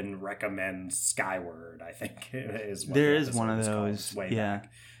Dylan Recommends Skyward, I think is what there is one of those. Back.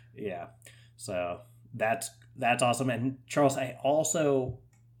 Yeah. So that's awesome. And Charles, I also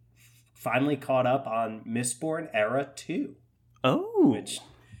finally caught up on Mistborn Era 2. Oh. Which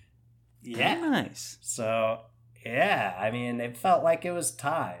nice. So, I mean, it felt like it was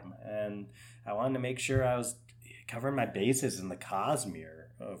time, and I wanted to make sure I was covering my bases in the Cosmere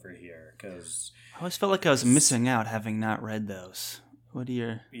over here, because I always felt like I was missing out having not read those. What are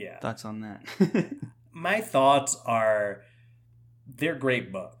your thoughts on that? My thoughts are they're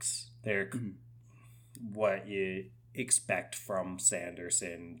great books. They're what you expect from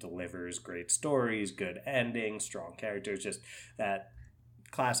Sanderson. Delivers great stories, good endings, strong characters, just that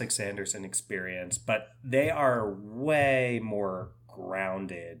classic Sanderson experience, but they are way more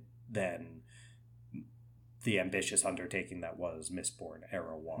grounded than the ambitious undertaking that was Mistborn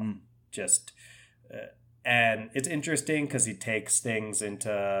Era 1. Just and it's interesting because he takes things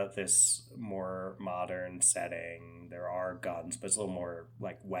into this more modern setting. There are guns, but it's a little more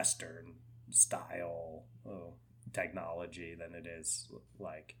like Western style technology than it is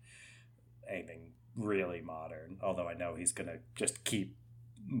like anything really modern, although I know he's gonna just keep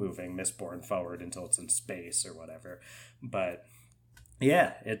moving Mistborn forward until it's in space or whatever. But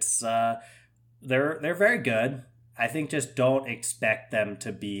yeah, it's they're very good. I think just don't expect them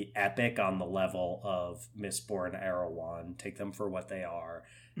to be epic on the level of Mistborn Era 1. Take them for what they are.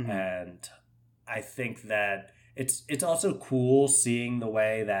 And I think that it's also cool seeing the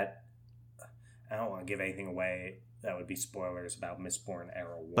way that I don't want to give anything away that would be spoilers about Mistborn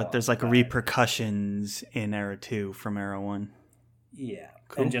Era 1. But there's like repercussions in Era 2 from Era 1. Yeah.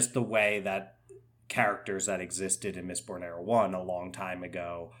 Cool. And just the way that characters that existed in Mistborn Era 1 a long time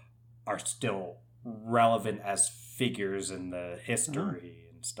ago are still relevant as figures in the history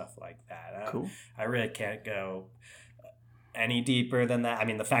and stuff like that. Cool. I really can't go any deeper than that. I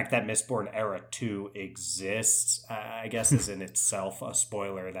mean, the fact that Mistborn Era 2 exists, I guess, is in itself a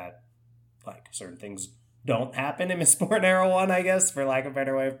spoiler that like certain things don't happen in Mistborn Era 1, I guess, for lack of a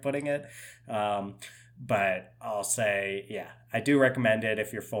better way of putting it. But I'll say, I do recommend it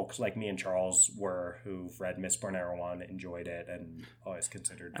if you're folks like me and Charles were, who've read Mistborn Era 1, enjoyed it, and always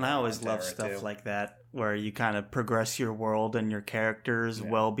considered. And I always love stuff like that, where you kind of progress your world and your characters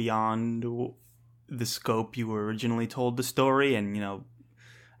well beyond the scope you were originally told the story. And, you know,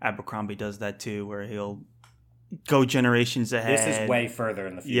 Abercrombie does that too, where he'll go generations ahead. This is way further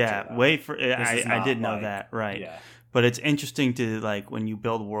in the future. Yeah, way further. I did know that, right. Yeah. But it's interesting to like when you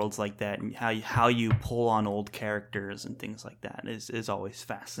build worlds like that and how you pull on old characters and things like that is always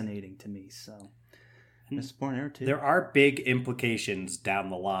fascinating to me. So Mistborn Era 2. There are big implications down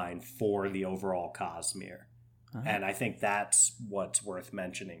the line for the overall Cosmere. And I think that's what's worth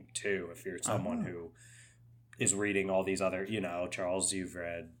mentioning too. If you're someone who is reading all these other, Charles, you've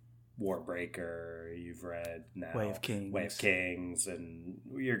read Warbreaker, you've read now Way of Kings, and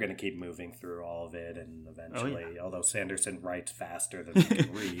you're going to keep moving through all of it, and eventually, although Sanderson writes faster than he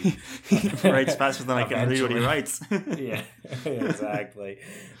can read, he writes faster than I can read what he writes. Yeah, exactly.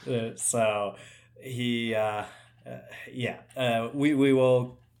 So he, we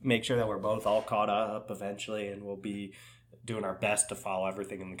will make sure that we're both all caught up eventually, and we'll be doing our best to follow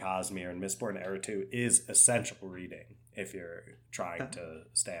everything in the Cosmere. And Mistborn Era 2 is essential reading if you're trying to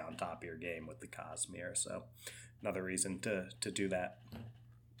stay on top of your game with the Cosmere. So another reason to do that.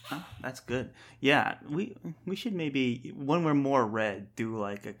 Oh, that's good. Yeah, we should maybe, when we're more read, do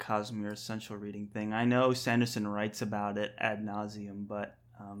like a Cosmere essential reading thing. I know Sanderson writes about it ad nauseum, but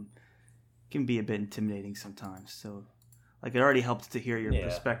it can be a bit intimidating sometimes. So like it already helps to hear your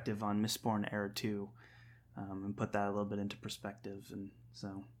perspective on Mistborn Era 2 and put that a little bit into perspective. And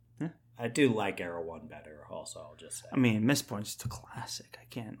so, yeah. I do like Era 1 better also, I'll just say. I mean, Mistborn's just a classic. I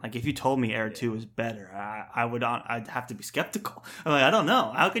can't, like, if you told me Era 2 was better, I'd have to be skeptical. I'm like, I don't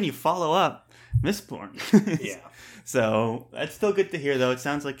know. How can you follow up Mistborn? Yeah. So, that's still good to hear, though. It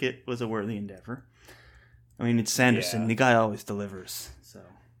sounds like it was a worthy endeavor. I mean, it's Sanderson. The guy always delivers, so.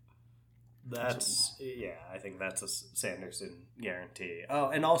 I think that's a Sanderson guarantee. Oh,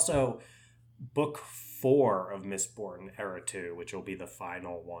 and also book 4 of Mistborn Era 2, which will be the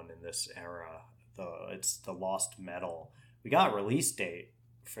final one in this era. It's the Lost Metal. We got a release date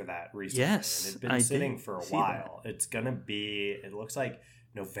for that recently. Yes, and it's been sitting for a while. It's gonna be, it looks like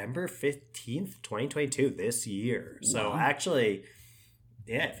November 15th, 2022, this year. So actually,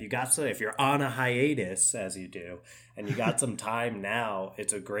 yeah, if you're on a hiatus, as you do, and you got some time now,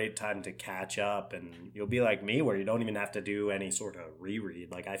 it's a great time to catch up, and you'll be like me, where you don't even have to do any sort of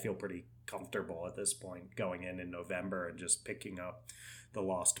reread. Like, I feel pretty comfortable at this point going in November and just picking up the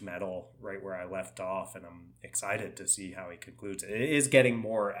Lost Metal right where I left off, and I'm excited to see how he concludes it. It is getting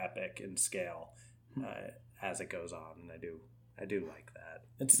more epic in scale as it goes on, and I do like that.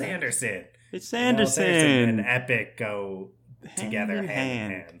 It's Sanderson. It's Sanderson. Sanderson and epic go together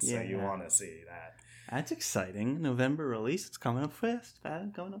hand in hand, so you want to see that. That's exciting. November release. It's coming up fast. Yeah,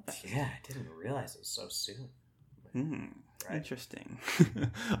 I didn't realize it was so soon. Right. Interesting.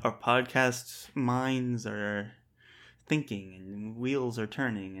 Our podcast minds are thinking and wheels are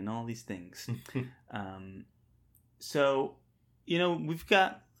turning and all these things. So,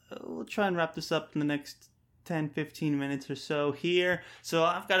 we'll try and wrap this up in the next 10-15 minutes or so here. So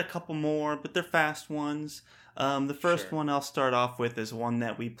I've got a couple more, but they're fast ones. The first one I'll start off with is one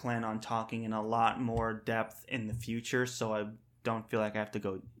that we plan on talking in a lot more depth in the future, so I don't feel like I have to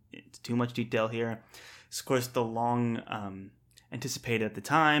go into too much detail here. It's, of course, the long anticipated at the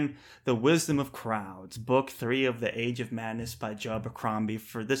time, The Wisdom of Crowds, Book 3 of the Age of Madness by Joe Abercrombie.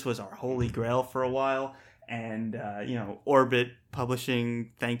 This was our holy grail for a while. And, Orbit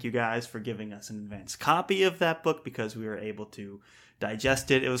Publishing, thank you guys for giving us an advanced copy of that book because we were able to digest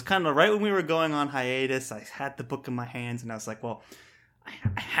it. It was kind of right when we were going on hiatus. I had the book in my hands and I was like, well,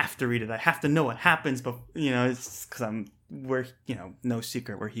 I have to read it. I have to know what happens. But, it's because we're no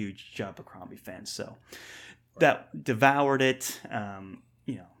secret, we're huge Joe Abercrombie fans. So that devoured it,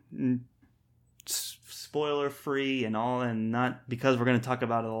 spoiler free and all, and not because we're going to talk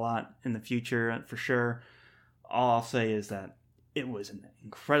about it a lot in the future for sure. All I'll say is that it was an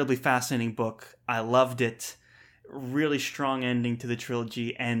incredibly fascinating book. I loved it. Really strong ending to the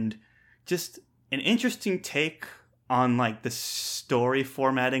trilogy and just an interesting take on like the story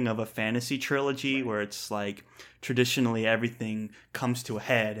formatting of a fantasy trilogy where it's like traditionally everything comes to a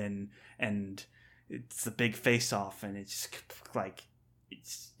head and it's the big face off and it's just like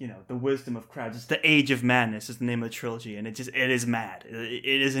it's the wisdom of crowds. It's the Age of Madness is the name of the trilogy, and it is mad.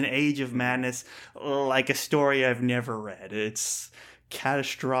 It is an age of madness, like a story I've never read. It's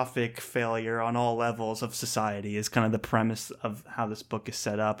catastrophic failure on all levels of society is kind of the premise of how this book is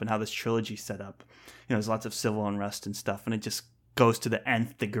set up and how this trilogy is set up. There's lots of civil unrest and stuff, and it just goes to the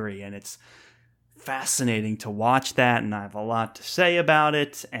nth degree, and it's fascinating to watch that, and I have a lot to say about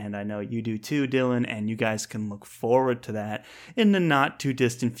it, and I know you do too, Dylan, and you guys can look forward to that in the not too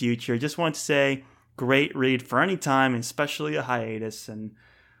distant future. Just want to say, great read for any time, especially a hiatus, and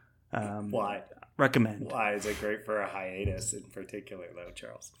why? Recommend. Why is it great for a hiatus in particular, though,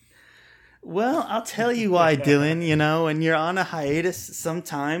 Charles? Well, I'll tell you why, Dylan. When you're on a hiatus,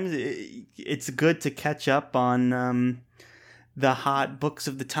 sometimes it's good to catch up on the hot books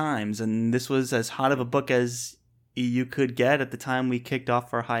of the times. And this was as hot of a book as you could get at the time we kicked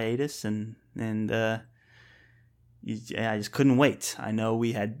off our hiatus. And I just couldn't wait. I know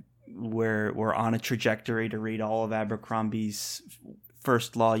we're on a trajectory to read all of Abercrombie's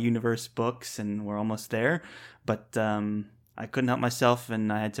First Law Universe books, and we're almost there. But I couldn't help myself,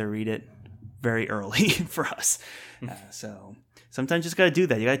 and I had to read it very early for us. So sometimes you just got to do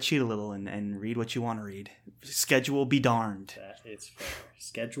that. You got to cheat a little and read what you want to read. Schedule be darned. That is fair.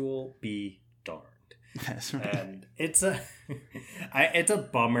 Schedule be darned. That's right. And it's a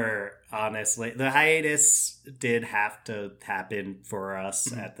bummer, honestly. The hiatus did have to happen for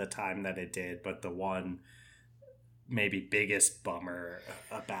us at the time that it did, but the one maybe biggest bummer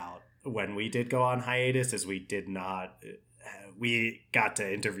about when we did go on hiatus is we got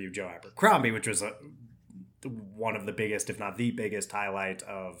to interview Joe Abercrombie, which was one of the biggest, if not the biggest highlight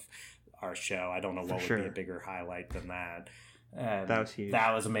of our show. I don't know what would be a bigger highlight than that. And that was huge.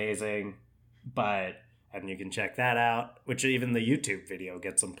 That was amazing. And you can check that out, which even the YouTube video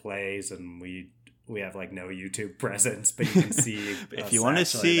gets some plays, and we have like no YouTube presence, but you can see if you want to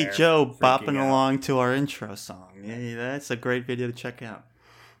see Joe bopping along to our intro song, that's a great video to check out.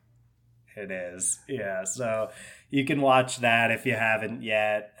 It is. Yeah. So you can watch that if you haven't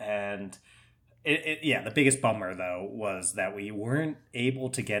yet. And the biggest bummer though was that we weren't able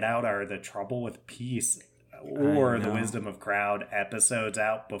to get out the Trouble with Peace or the Wisdom of Crowd episodes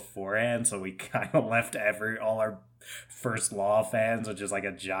out beforehand. So we kind of left all our First Law fans, which is like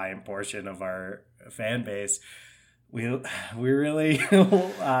a giant portion of our fan base. We really,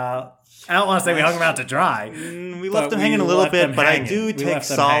 I don't want to say we hung them out to dry. We left them hanging a little bit, but I do take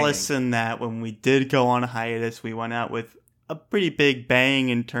solace in that when we did go on a hiatus, we went out with a pretty big bang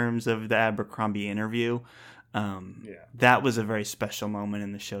in terms of the Abercrombie interview. That was a very special moment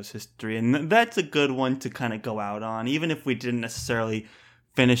in the show's history, and that's a good one to kind of go out on, even if we didn't necessarily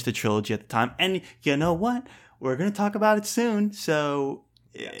finish the trilogy at the time. And you know what? We're going to talk about it soon, so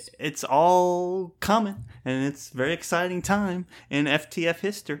yes. It's all coming, and it's a very exciting time in FTF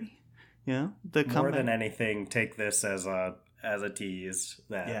history. More than anything, take this as a tease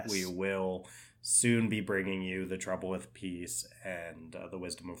that we will soon be bringing you the Trouble with Peace and the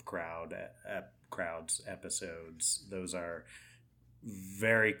Wisdom of Crowds episodes. Those are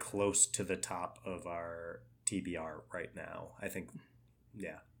very close to the top of our TBR right now, I think.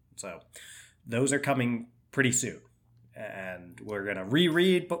 Yeah, so those are coming pretty soon. And we're going to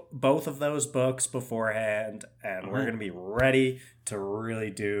reread both of those books beforehand, and we're going to be ready to really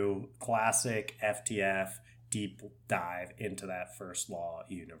do classic FTF deep dive into that First Law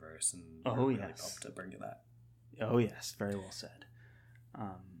universe. And we're really pumped to bring you that. Oh, yes. Very well said.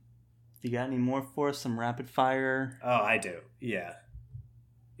 You got any more for us? Some rapid fire? Oh, I do. Yeah.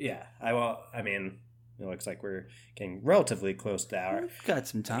 Yeah. It looks like we're getting relatively close to hour. We've got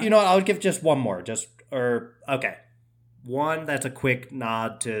some time. You know what? I would give just one more. Okay. One that's a quick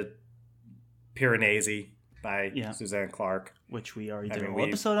nod to Piranesi by Suzanne Clark. Which we already did a whole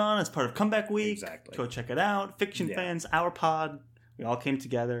episode on as part of Comeback Week. Exactly. Go check it out. Fiction fans, our pod. We all came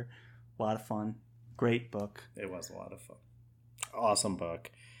together. A lot of fun. Great book. It was a lot of fun. Awesome book.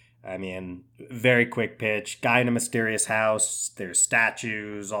 Very quick pitch. Guy in a mysterious house. There's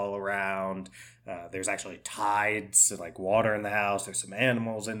statues all around. There's actually tides, like water in the house. There's some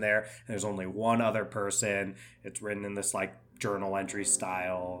animals in there. And there's only one other person. It's written in this like journal entry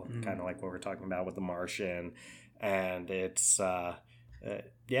style, kind of like what we're talking about with The Martian. And it's, and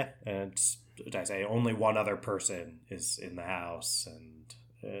it's, did I say, only one other person is in the house.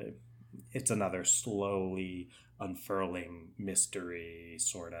 And it's another slowly unfurling mystery,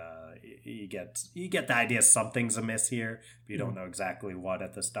 sort of. You get the idea something's amiss here, but you don't know exactly what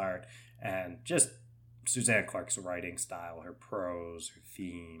at the start. And just Suzanne Clark's writing style, her prose, her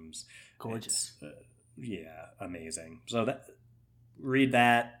themes. Gorgeous. Amazing. So read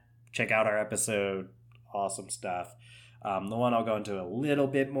that. Check out our episode. Awesome stuff. The one I'll go into a little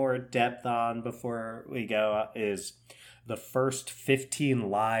bit more depth on before we go is The First 15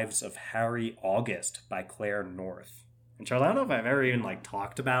 Lives of Harry August by Claire North. And Charlie, I don't know if I've ever even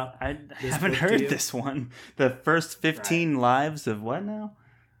talked about I haven't heard this one. The First 15 Lives of what now?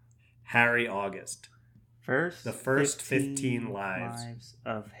 Harry August. The first 15 lives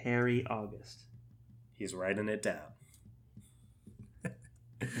of Harry August. He's writing it down.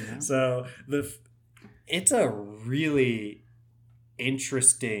 So it's a really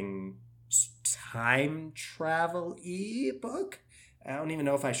interesting time travel-y book. I don't even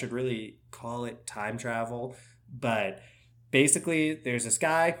know if I should really call it time travel, but basically there's this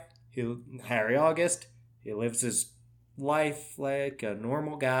guy Harry August, he lives his life like a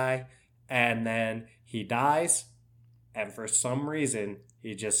normal guy, and then he dies, and for some reason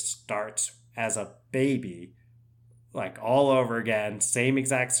he just starts as a baby, like all over again, same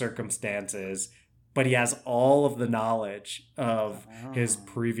exact circumstances, but he has all of the knowledge of his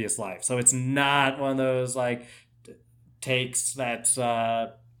previous life. So it's not one of those like takes that's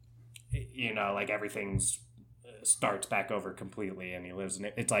like everything's starts back over completely and he lives in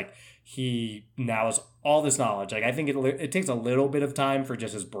it. It's like he now has all this knowledge. Like I think it takes a little bit of time for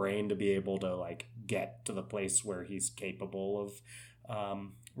just his brain to be able to like get to the place where he's capable of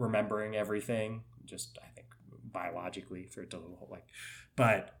remembering everything. Just I think biologically for it to like,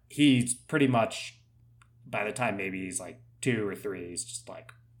 but he's pretty much by the time maybe he's like 2 or 3, he's just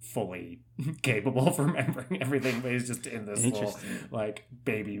like fully capable of remembering everything, but he's just in this little like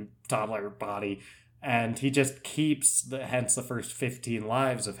baby toddler body. And he just keeps, hence the first 15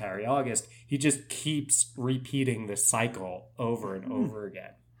 lives of Harry August, he just keeps repeating this cycle over and over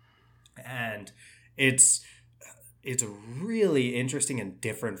again. And it's really interesting and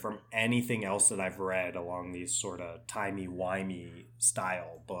different from anything else that I've read along these sort of timey-wimey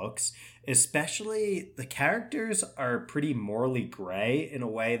style books. Especially the characters are pretty morally gray in a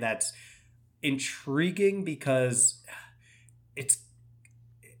way that's intriguing because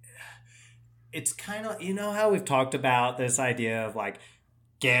it's kind of, you know how we've talked about this idea of like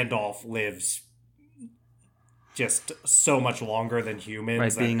Gandalf lives just so much longer than humans.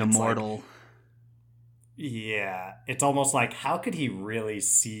 Right, being immortal. Like, yeah, it's almost like how could he really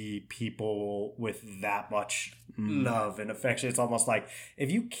see people with that much love and affection? It's almost like if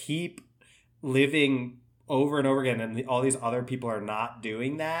you keep living over and over again and all these other people are not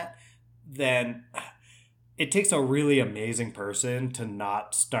doing that, then it takes a really amazing person to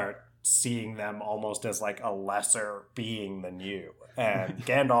not start seeing them almost as like a lesser being than you. And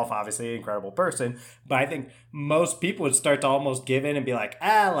Gandalf, obviously an incredible person, but I think most people would start to almost give in and be like,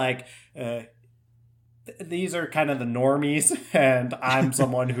 these are kind of the normies and I'm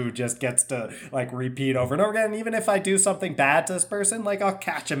someone who just gets to like repeat over and over again. And even if I do something bad to this person, like I'll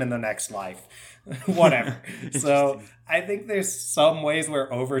catch him in the next life, whatever. So I think there's some ways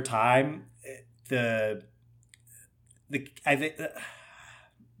where over time I think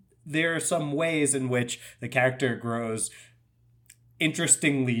there are some ways in which the character grows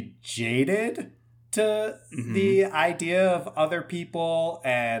interestingly jaded to the idea of other people,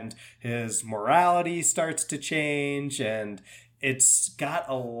 and his morality starts to change, and it's got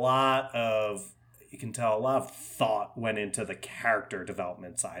a lot of, you can tell a lot of thought went into the character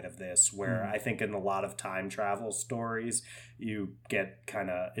development side of this, where I think in a lot of time travel stories, you get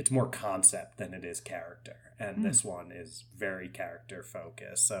it's more concept than it is character. And this one is very character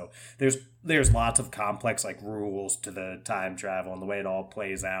focused. So there's lots of complex like rules to the time travel and the way it all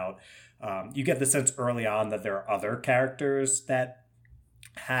plays out. You get the sense early on that there are other characters that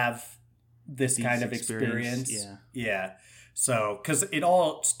have this kind of experience. Yeah. So, because it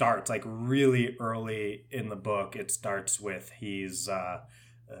all starts like really early in the book. It starts with he's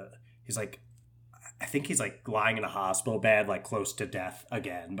like, I think he's like lying in a hospital bed, like close to death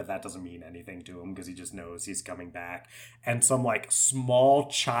again, but that doesn't mean anything to him because he just knows he's coming back. And some like small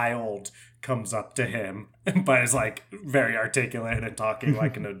child comes up to him, but is like very articulate and talking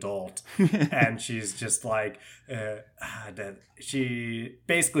like an adult. And she's just like, she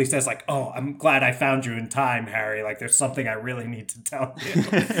basically says like, "Oh, I'm glad I found you in time, Harry. Like there's something I really need to tell you."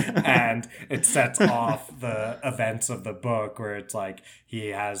 And it sets off the events of the book where it's like he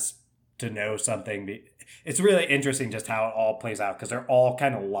has to know something. It's really interesting just how it all plays out because they're all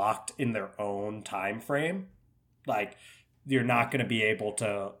kind of locked in their own time frame. Like you're not going to be able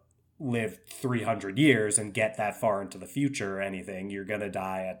to live 300 years and get that far into the future or anything. You're going to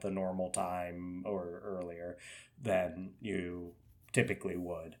die at the normal time or earlier than you typically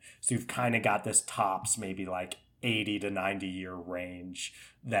would. So you've kind of got this tops maybe like 80 to 90 year range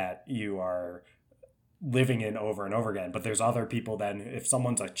that you are living in over and over again. But there's other people then, if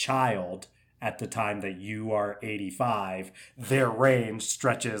someone's a child at the time that you are 85, their range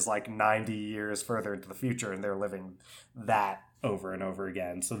stretches like 90 years further into the future and they're living that over and over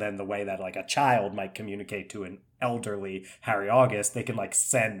again. So then the way that like a child might communicate to an elderly Harry August, they can like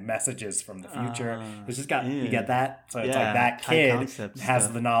send messages from the future. It's just you get that? So it's like that kid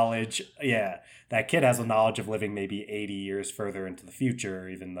has the knowledge. Yeah. That kid has the knowledge of living maybe 80 years further into the future,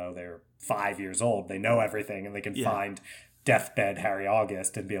 even though they're 5 years old. They know everything and they can find deathbed Harry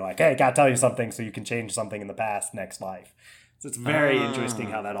August and be like, "Hey, gotta tell you something so you can change something in the past next life." So it's very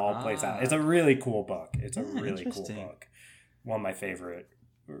interesting how that all plays out. It's a really cool book. It's a really cool book. One of my favorite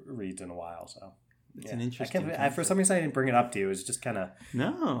reads in a while. So It's an interesting for some reason I didn't bring it up to you. It was just kind of...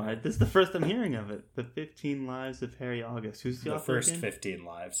 No, this is the first I'm hearing of it. The 15 Lives of Harry August. Who's the author first again? 15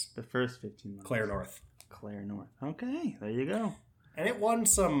 Lives. The first 15 Lives. Claire North. Claire North. Okay, there you go. And it won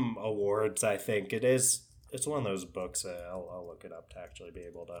some awards, I think. It's one of those books. I'll look it up to actually be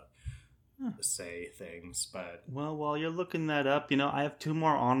able to say things. But well, while you're looking that up, I have 2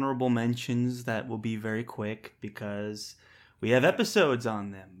 more honorable mentions that will be very quick because we have episodes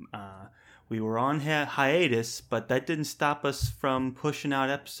on them. We were on hiatus, but that didn't stop us from pushing out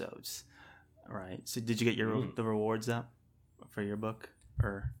episodes. All right. So did you get the rewards up for your book?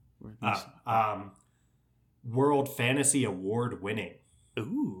 Or World Fantasy Award winning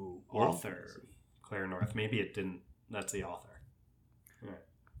author Claire North. Maybe it didn't. That's the author. Right.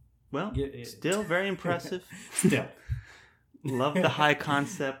 Well, still very impressive. Still. Love the high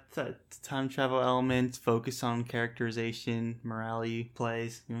concept, time travel elements, focus on characterization, morality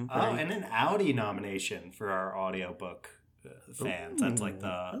plays. And an Audi nomination for our audiobook fans. That's like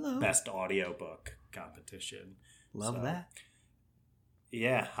the best audiobook competition. Love that.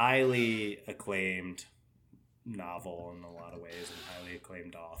 Yeah, highly acclaimed novel in a lot of ways and highly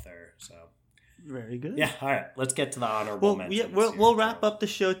acclaimed author. So very good. Yeah, all right. Let's get to the honorable mentions. Yeah, we'll wrap up the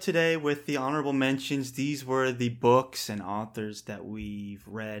show today with the honorable mentions. These were the books and authors that we've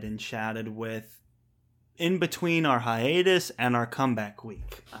read and chatted with in between our hiatus and our comeback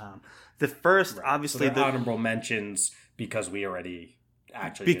week. The first, obviously, so the honorable mentions because we already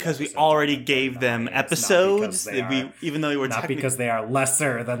gave them episodes. Even though we were not because they are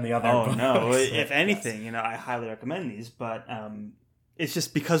lesser than the other. Oh books. No! If anything, I highly recommend these, but. It's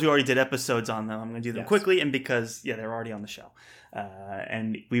just because we already did episodes on them, I'm going to do them quickly, and because, they're already on the show.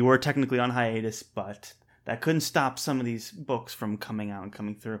 And we were technically on hiatus, but that couldn't stop some of these books from coming out and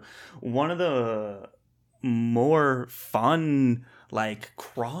coming through. One of the more fun,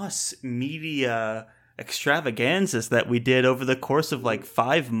 cross-media extravaganzas that we did over the course of,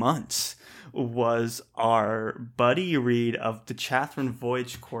 5 months was our buddy read of The Chatham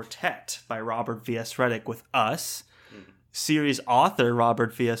Voyage Quartet by Robert V.S. Reddick with us, series author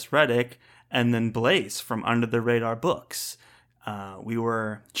Robert V.S. Reddick, and then Blaze from Under the Radar Books. We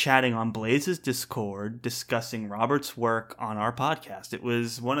were chatting on Blaze's Discord, discussing Robert's work on our podcast. It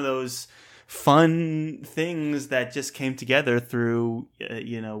was one of those fun things that just came together through,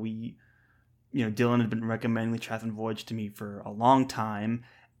 Dylan had been recommending the Chatham Voyage to me for a long time,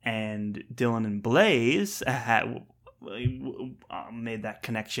 and Dylan and Blaze had made that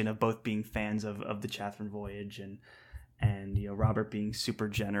connection of both being fans of the Chatham Voyage and Robert being super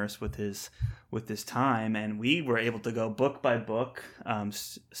generous with his time, and we were able to go book by book, and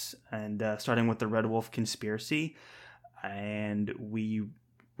starting with the Red Wolf Conspiracy, and we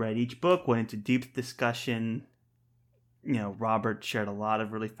read each book, went into deep discussion. Robert shared a lot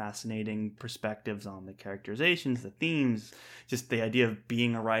of really fascinating perspectives on the characterizations, the themes, just the idea of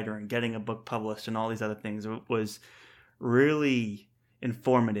being a writer and getting a book published, and all these other things. It was really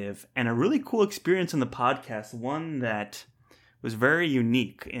informative and a really cool experience on the podcast, one that was very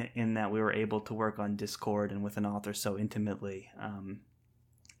unique in that we were able to work on Discord and with an author so intimately.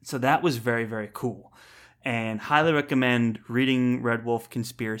 So that was very, very cool, and highly recommend reading Red Wolf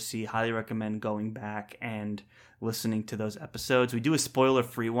Conspiracy. Highly recommend going back and listening to those episodes. We do a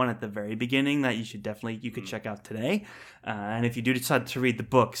spoiler-free one at the very beginning that you could check out today. And if you do decide to read the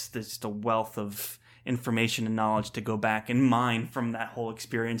books, there's just a wealth of information and knowledge to go back and mine from that whole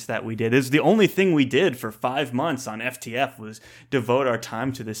experience that we did. It's the only thing we did for 5 months on FTF was devote our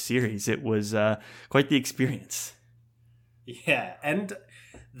time to this series. It was quite the experience. Yeah, and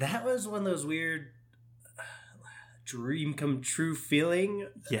that was one of those weird dream come true feeling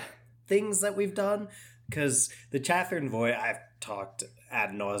things that we've done, because the Chatham Voyage, I've talked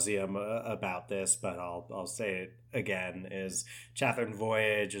ad nauseum about this, but I'll say it again, is Chatham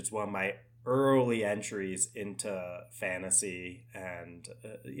Voyage. It's one of my early entries into fantasy, and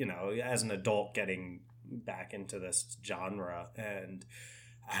as an adult getting back into this genre, and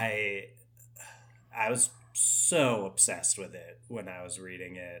I was so obsessed with it when I was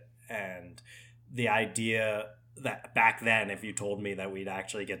reading it, and the idea that back then, if you told me that we'd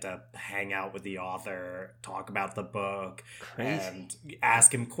actually get to hang out with the author, talk about the book, and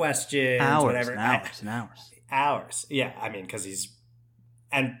ask him questions, hours. Yeah, I mean, because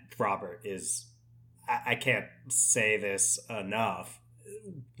and Robert is, I can't say this enough,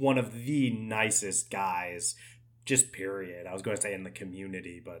 one of the nicest guys, just period. I was going to say in the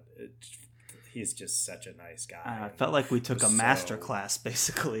community, but he's just such a nice guy. I felt like we took a master class,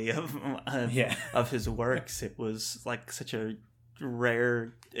 basically, of his works. It was like such a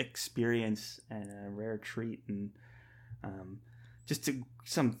rare experience and a rare treat, and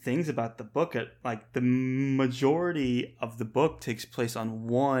some things about the book. Like the majority of the book takes place on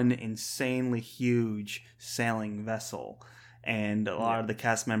one insanely huge sailing vessel, and a lot of the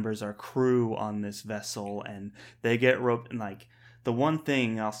cast members are crew on this vessel, and they get roped. And like the one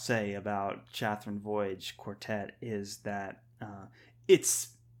thing I'll say about Chatham Voyage Quartet is that it's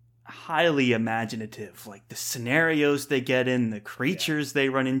highly imaginative. Like the scenarios they get in, the creatures they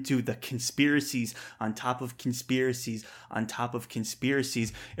run into, the conspiracies on top of conspiracies on top of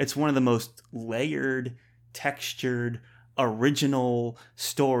conspiracies. It's one of the most layered, textured, original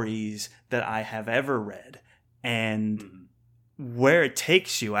stories that I have ever read. And where it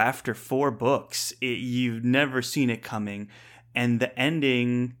takes you after 4 books, you've never seen it coming. And the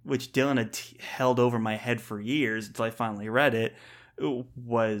ending, which Dylan had held over my head for years until I finally read it,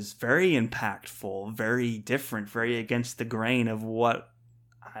 was very impactful, very different, very against the grain of what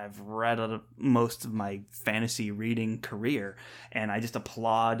I've read out of most of my fantasy reading career. And I just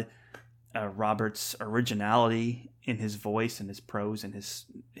applaud Robert's originality in his voice and his prose and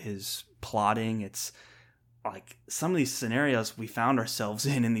his plotting. It's like some of these scenarios we found ourselves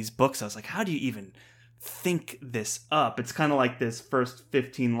in these books. I was like, how do you even think this up? It's kind of like this first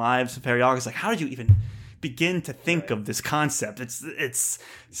 15 lives of Harry August. Like, how did you even begin to think of this concept? It's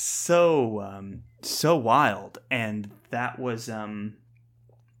so wild. And that was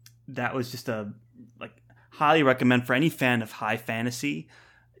just a highly recommend for any fan of high fantasy.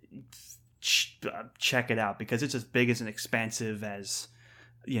 Check it out, because it's as big as and expansive as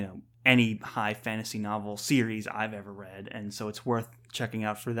any high fantasy novel series I've ever read, and so it's worth checking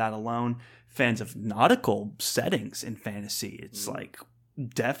out for that alone. Fans of nautical settings in fantasy, it's like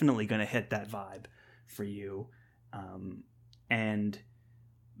definitely going to hit that vibe for you. And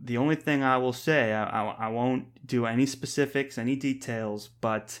the only thing I will say, I won't do any specifics, any details,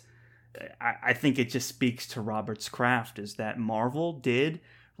 but I think it just speaks to Robert's craft, is that Marvel did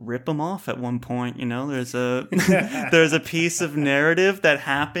rip him off at one point. There's a piece of narrative that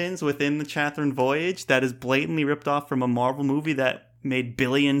happens within the Chatham Voyage that is blatantly ripped off from a Marvel movie that made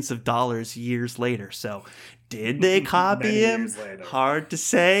billions of dollars years later. So did they copy him? Hard to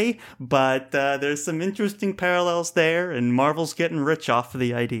say, but there's some interesting parallels there, and Marvel's getting rich off of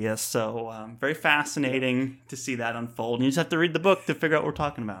the idea. So very fascinating to see that unfold. And you just have to read the book to figure out what we're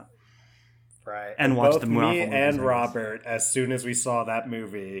talking about. Right. And watch both the Marvel movies. Me and Robert, as soon as we saw that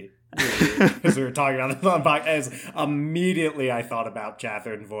movie, because we were talking about this on podcast, immediately I thought about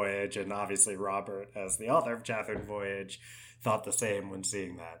Chatham Voyage, and obviously Robert, as the author of Chatham Voyage, thought the same when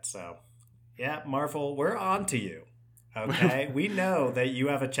seeing that. So, yeah, Marvel, we're on to you. Okay? We know that you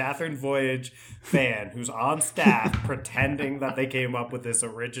have a Chatham Voyage fan who's on staff pretending that they came up with this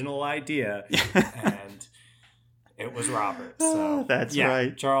original idea, and it was Robert. So that's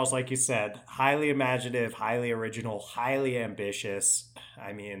right. Charles, like you said, highly imaginative, highly original, highly ambitious.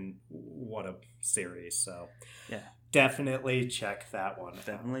 I mean, what a series. So yeah, definitely check that one out.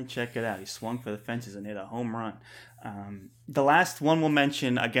 Definitely check it out. He swung for the fences and hit a home run. The last one we'll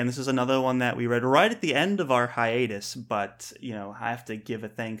mention, again, this is another one that we read right at the end of our hiatus, but I have to give a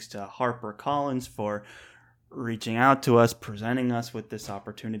thanks to HarperCollins for reaching out to us, presenting us with this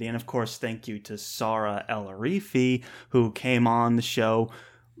opportunity. And of course, thank you to Sara El-Arifi, who came on the show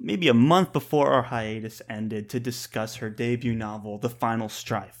maybe a month before our hiatus ended to discuss her debut novel, The Final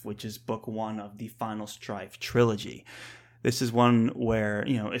Strife, which is book 1 of the Final Strife trilogy. This is one where,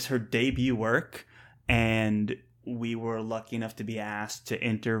 it's her debut work, and we were lucky enough to be asked to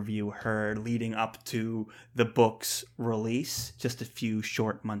interview her leading up to the book's release just a few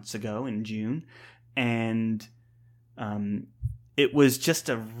short months ago in June. And it was just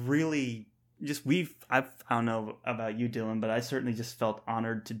a really I don't know about you, Dylan, but I certainly just felt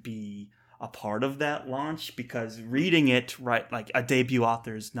honored to be a part of that launch, because reading it, right, like a debut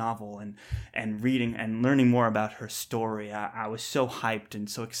author's novel, and reading and learning more about her story, I was so hyped and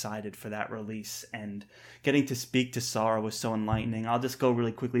so excited for that release, and getting to speak to Sara was so enlightening. I'll just go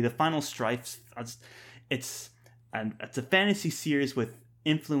really quickly. The Final Strife, it's a fantasy series with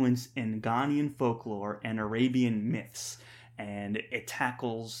influence in Ghanaian folklore and Arabian myths, and it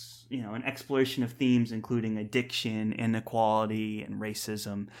tackles an exploration of themes including addiction, inequality, and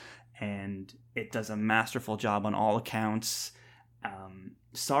racism, and it does a masterful job on all accounts.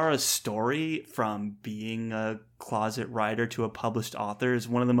 Sara's story, from being a closet writer to a published author, is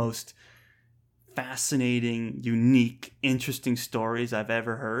one of the most fascinating, unique, interesting stories I've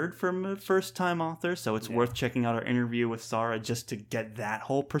ever heard from a first-time author. So it's worth checking out our interview with Sara just to get that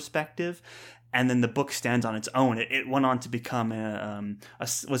whole perspective. And then the book stands on its own. It went on to become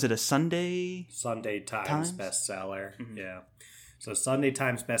was it a Sunday Times bestseller? Mm-hmm. Yeah. So Sunday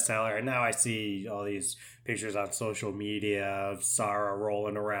Times bestseller, and now I see all these pictures on social media of Sarah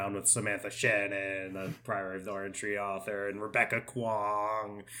rolling around with Samantha Shannon, the Priory of the Orange Tree author, and Rebecca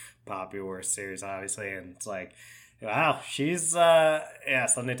Kwong, popular series, obviously. And it's like, wow, she's,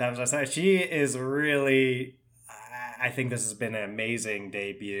 Sunday Times bestseller. She is really... I think this has been an amazing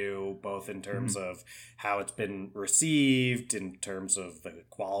debut, both in terms of how it's been received, in terms of the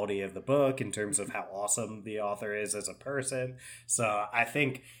quality of the book, in terms of how awesome the author is as a person. So I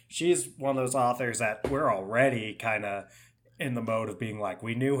think she's one of those authors that we're already kind of in the mode of being like,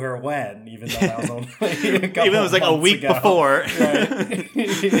 we knew her when, even though that was only a couple even it was like a week ago. Before. Right?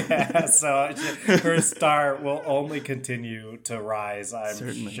 Yeah, so her star will only continue to rise, I'm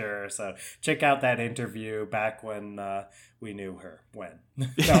Certainly. sure. So check out that interview back when we knew her when.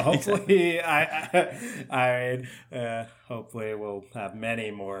 No, hopefully, hopefully we'll have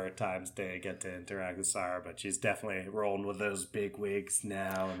many more times to get to interact with Sarah, but she's definitely rolling with those big wigs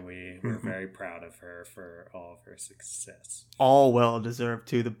now, and we're very proud of her for all of her success. All well deserved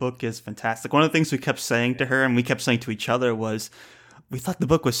too. The book is fantastic. One of the things we kept saying to her, and we kept saying to each other, was we thought the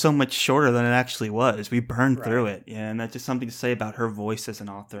book was so much shorter than it actually was. We burned through it, and that's just something to say about her voice as an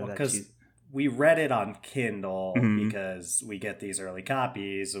author. Because we read it on Kindle because we get these early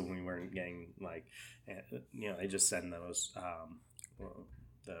copies, and we weren't getting they just send those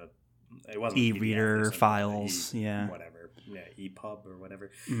it wasn't e-reader PDF, files, whatever, EPUB or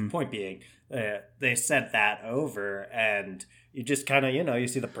whatever. Point being, they sent that over, and you just kind of you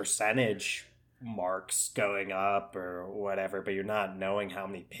see the percentage marks going up or whatever, but you're not knowing how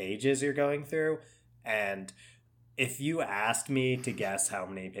many pages you're going through. And if you asked me to guess how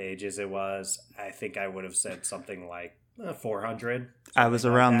many pages it was, I think I would have said something like 400. I was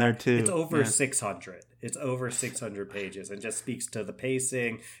around there too. It's over 600. It's over 600 pages, and just speaks to the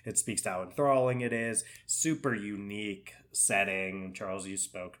pacing. It speaks to how enthralling it is. Super unique setting. Charles, you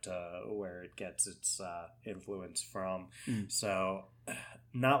spoke to where it gets its influence from. So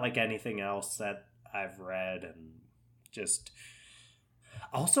not like anything else that I've read. And just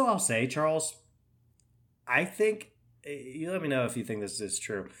also, I'll say, Charles, I think, you let me know if you think this is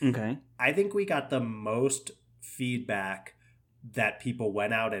true. Okay. I think we got the most feedback that people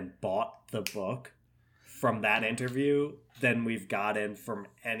went out and bought the book from that interview than we've gotten from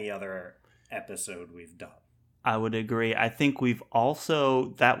any other episode we've done. I would agree. I think we've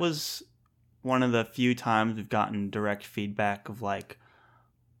also, that was one of the few times we've gotten direct feedback of like,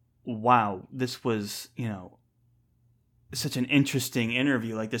 wow, this was, such an interesting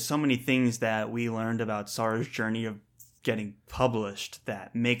interview. Like, there's so many things that we learned about Sarah's journey of getting published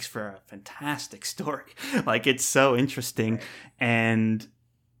that makes for a fantastic story. Like, it's so interesting. Right. And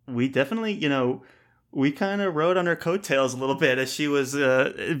we definitely, we kind of rode on her coattails a little bit as she was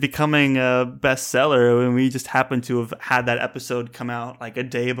becoming a bestseller, and we just happened to have had that episode come out like a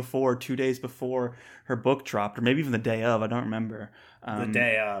day before, 2 days before her book dropped, or maybe even the day of. I don't remember. The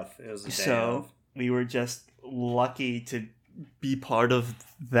day of. It was the day of. So we were just lucky to be part of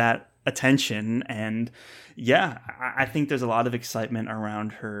that attention, and I think there's a lot of excitement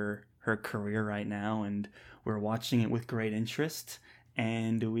around her career right now, and we're watching it with great interest,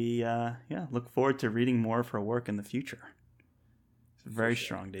 and we look forward to reading more of her work in the future. It's a very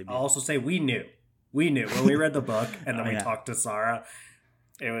strong debut. I'll also say we knew when we read the book, and then we talked to Sarah.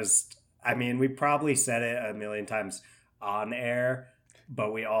 It was, we probably said it a million times on air,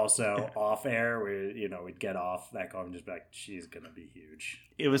 but we also off air, we'd get off that call and just be like, she's going to be huge.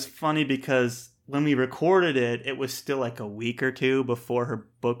 It was funny because when we recorded it, it was still like a week or two before her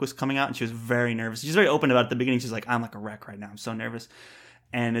book was coming out, and she was very nervous. She was very open about it at the beginning. She's like, I'm like a wreck right now. I'm so nervous.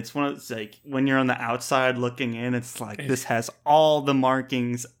 And it's one of those, like, when you're on the outside looking in, it's like, this has all the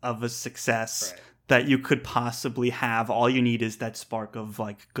markings of a success that you could possibly have. All you need is that spark of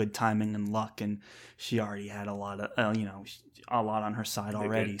like good timing and luck, and she already had a lot of a lot on her side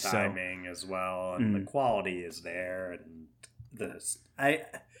already. Good timing as well, and the quality is there, and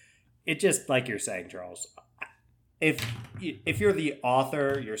it just, like you're saying, Charles, if you're the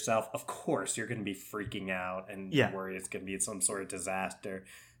author yourself, of course you're going to be freaking out and worried it's going to be some sort of disaster.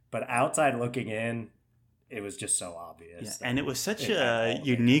 But outside looking in, it was just so obvious. Yeah, and it was such a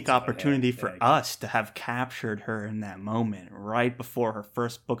unique opportunity for us to have captured her in that moment, right before her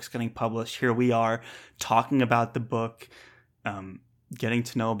first book's getting published. Here we are talking about the book, getting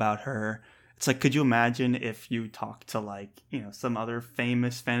to know about her. It's like, could you imagine if you talked to some other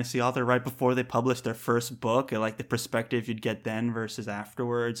famous fantasy author right before they published their first book, and like the perspective you'd get then versus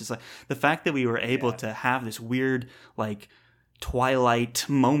afterwards? It's like the fact that we were able to have this weird, like, twilight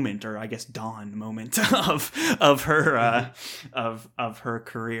moment, or I guess dawn moment of her of her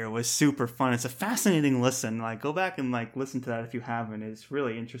career was super fun. It's a fascinating listen. Like, go back and like listen to that if you haven't. It's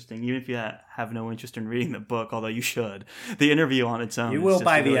really interesting, even if you have no interest in reading the book, although you should. The interview on its own, you will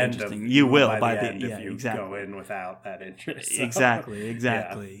by the end of you will by the end if you go in without that interest. So. Exactly.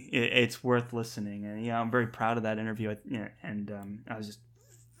 Yeah. It's worth listening, and I'm very proud of that interview. And I was just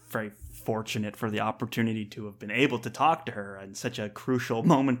very fortunate for the opportunity to have been able to talk to her in such a crucial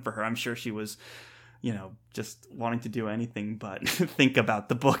moment for her. I'm sure she was, just wanting to do anything but think about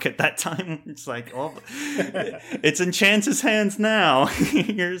the book at that time. It's like, it's in Chance's hands now.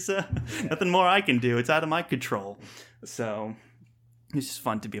 Here's nothing more I can do. It's out of my control. So it's just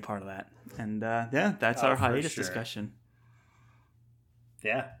fun to be a part of that. And that's our hiatus discussion.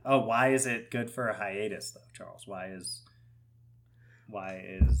 Yeah. Oh, why is it good for a hiatus, though, Charles? Why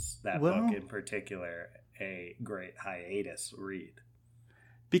is that book in particular a great hiatus read?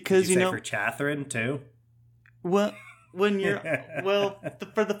 Because Did you say for Catherine too. Well, when you're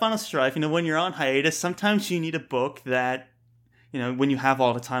for the Final Strife, when you're on hiatus, sometimes you need a book that, when you have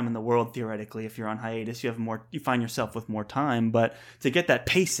all the time in the world, theoretically, if you're on hiatus, you find yourself with more time. But to get that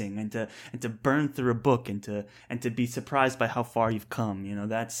pacing and to burn through a book and to be surprised by how far you've come,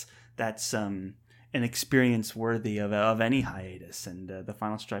 that's an experience worthy of any hiatus, and the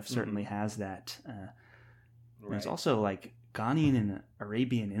Final Strife certainly has that. There's also like Ghanaian and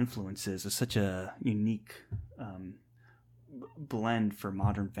Arabian influences is such a unique blend for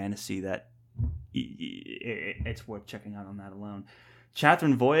modern fantasy that it's worth checking out on that alone.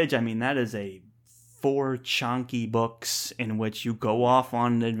 Chatham Voyage, that is a 4 chunky books in which you go off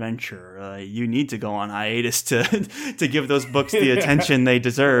on an adventure. You need to go on hiatus to give those books the attention they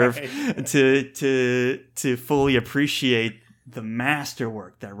deserve, right. to fully appreciate the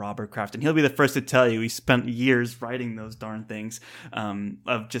masterwork that Robert Kraft, and he'll be the first to tell you he spent years writing those darn things,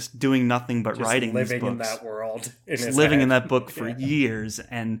 of just doing nothing but just writing these books. Living in that world. In that book for years,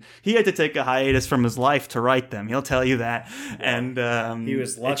 and he had to take a hiatus from his life to write them. He'll tell you that. Well, and he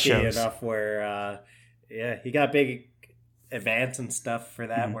was lucky enough where he got big advance and stuff for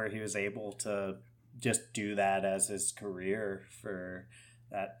that, where he was able to just do that as his career for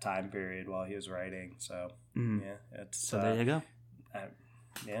that time period while he was writing. So so there you go.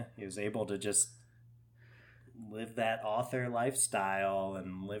 He was able to just live that author lifestyle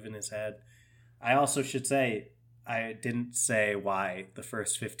and live in his head. I also should say, I didn't say why the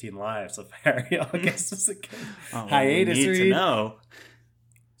first 15 lives of Harry August is a good hiatus read. To know.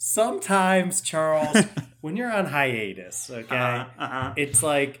 Sometimes, Charles, when you're on hiatus, okay, it's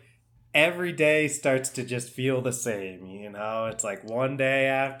like every day starts to just feel the same, It's like one day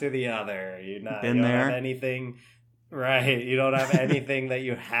after the other. You don't have anything, right? You don't have anything that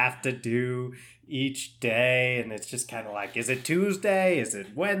you have to do each day, and it's just kind of like, is it Tuesday? Is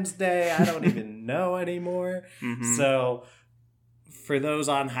it Wednesday? I don't even know anymore. So for those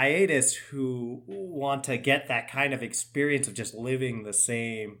on hiatus who want to get that kind of experience of just living the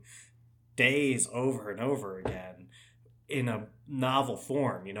same days over and over again in a novel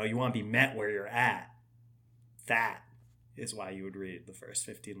form, you want to be met where you're at. That is why you would read the first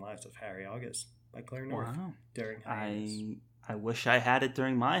 15 lives of Harry August by Claire North during hiatus. I wish I had it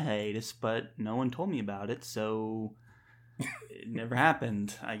during my hiatus, but no one told me about it, so it never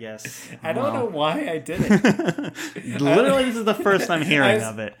happened, I guess. I don't know why I didn't. Literally, this is the first I'm hearing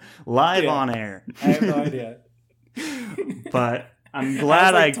of it. Live on air. I have no idea. But I'm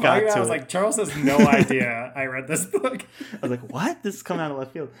glad I got to it. I was like, Charles has no idea I read this book. I was like, what? This is coming out of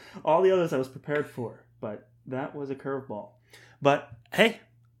left field. All the others I was prepared for, but that was a curveball. But hey,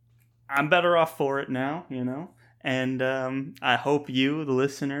 I'm better off for it now, And I hope you, the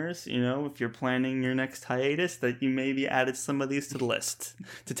listeners, if you're planning your next hiatus, that you maybe added some of these to the list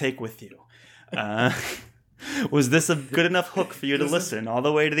to take with you. Was this a good enough hook for you to listen all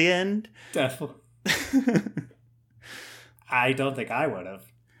the way to the end? Definitely. I don't think I would have.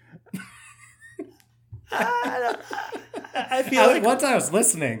 I feel like once I was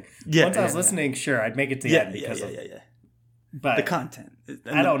listening, sure, I'd make it to the end because of but the content.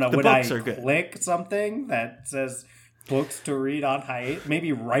 I don't know. Would I click something that says books to read on hiatus?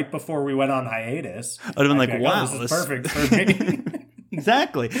 Maybe right before we went on hiatus. I'd have been like, wow, this is perfect for me.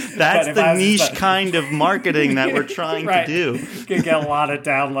 Exactly. That's the niche kind of marketing that we're trying to do. Could get a lot of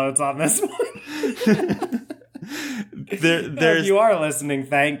downloads on this one. If you are listening,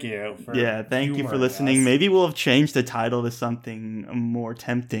 thank you. Thank you for listening. Maybe we'll have changed the title to something more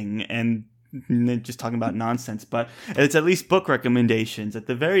tempting, and just talking about nonsense, but it's at least book recommendations at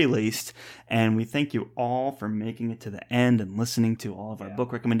the very least. And we thank you all for making it to the end and listening to all of our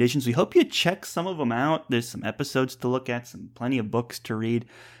book recommendations. We hope you check some of them out. There's some episodes to look at, plenty of books to read.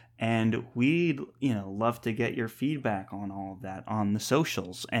 And we'd, love to get your feedback on all of that on the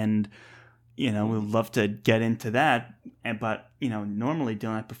socials. And, we'd love to get into that. But, normally,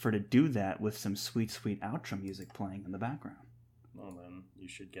 Dylan, I prefer to do that with some sweet, sweet outro music playing in the background. Well, then you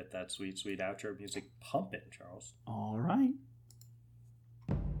should get that sweet, sweet outro music pumping, Charles. All right.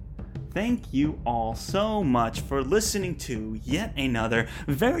 Thank you all so much for listening to yet another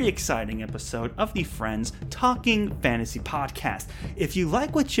very exciting episode of the Friends Talking Fantasy Podcast. If you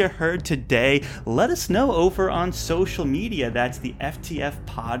like what you heard today, let us know over on social media. That's the FTF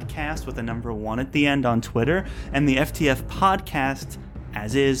Podcast with a number 1 at the end on Twitter, and the FTF Podcast,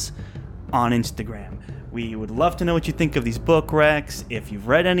 as is, on Instagram. We would love to know what you think of these book recs. If you've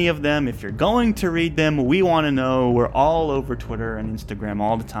read any of them, if you're going to read them, we want to know. We're all over Twitter and Instagram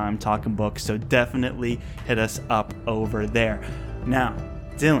all the time talking books, so definitely hit us up over there. Now,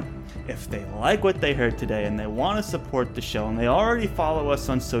 Dylan, if they like what they heard today and they want to support the show and they already follow us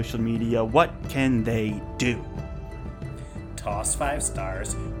on social media, what can they do? Toss 5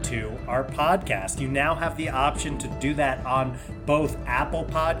 stars to our podcast. You now have the option to do that on both Apple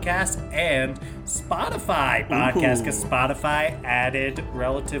Podcasts and Spotify Podcasts, because Spotify added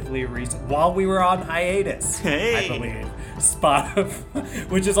relatively recent, while we were on hiatus, I believe. Spotify,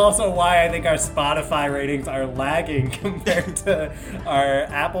 which is also why I think our Spotify ratings are lagging compared to our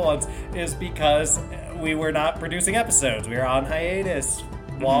Apple ones, is because we were not producing episodes. We were on hiatus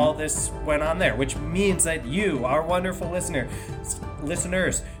while this went on there, which means that you, our wonderful listeners,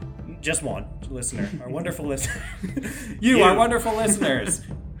 just one listener, our wonderful listener, our wonderful listeners,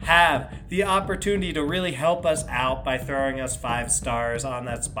 have the opportunity to really help us out by throwing us 5 stars on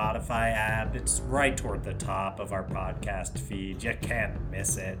that Spotify app. It's right toward the top of our podcast feed. You can't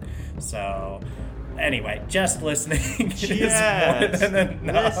miss it. So anyway, just listening is more than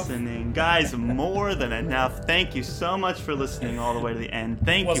enough. Listening, guys, more than enough. Thank you so much for listening all the way to the end.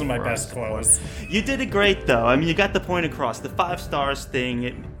 Thank you. Wasn't my best close. You did it great, though. I mean, you got the point across. The 5 stars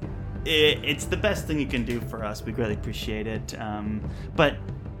thing, it's the best thing you can do for us. We greatly appreciate it. But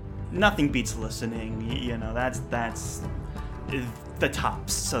nothing beats listening. That's the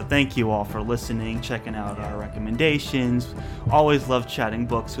tops. So thank you all for listening, checking out our recommendations. Always love chatting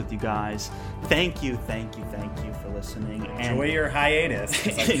books with you guys. Thank you for listening. Enjoy your hiatus.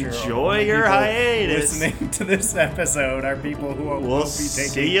 Enjoy your hiatus. Listening to this episode are people who will be taking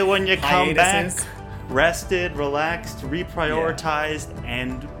see you when you come back, rested, relaxed, reprioritized,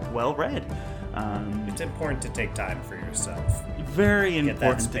 and well read. It's important to take time for yourself. Very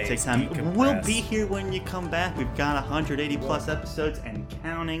important to take time. We'll be here when you come back. We've got 180 plus episodes and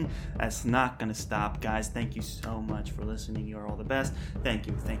counting. That's not going to stop, guys. Thank you so much for listening. You're all the best. Thank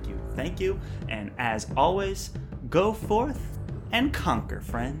you. And as always, go forth and conquer,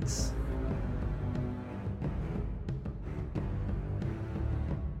 friends.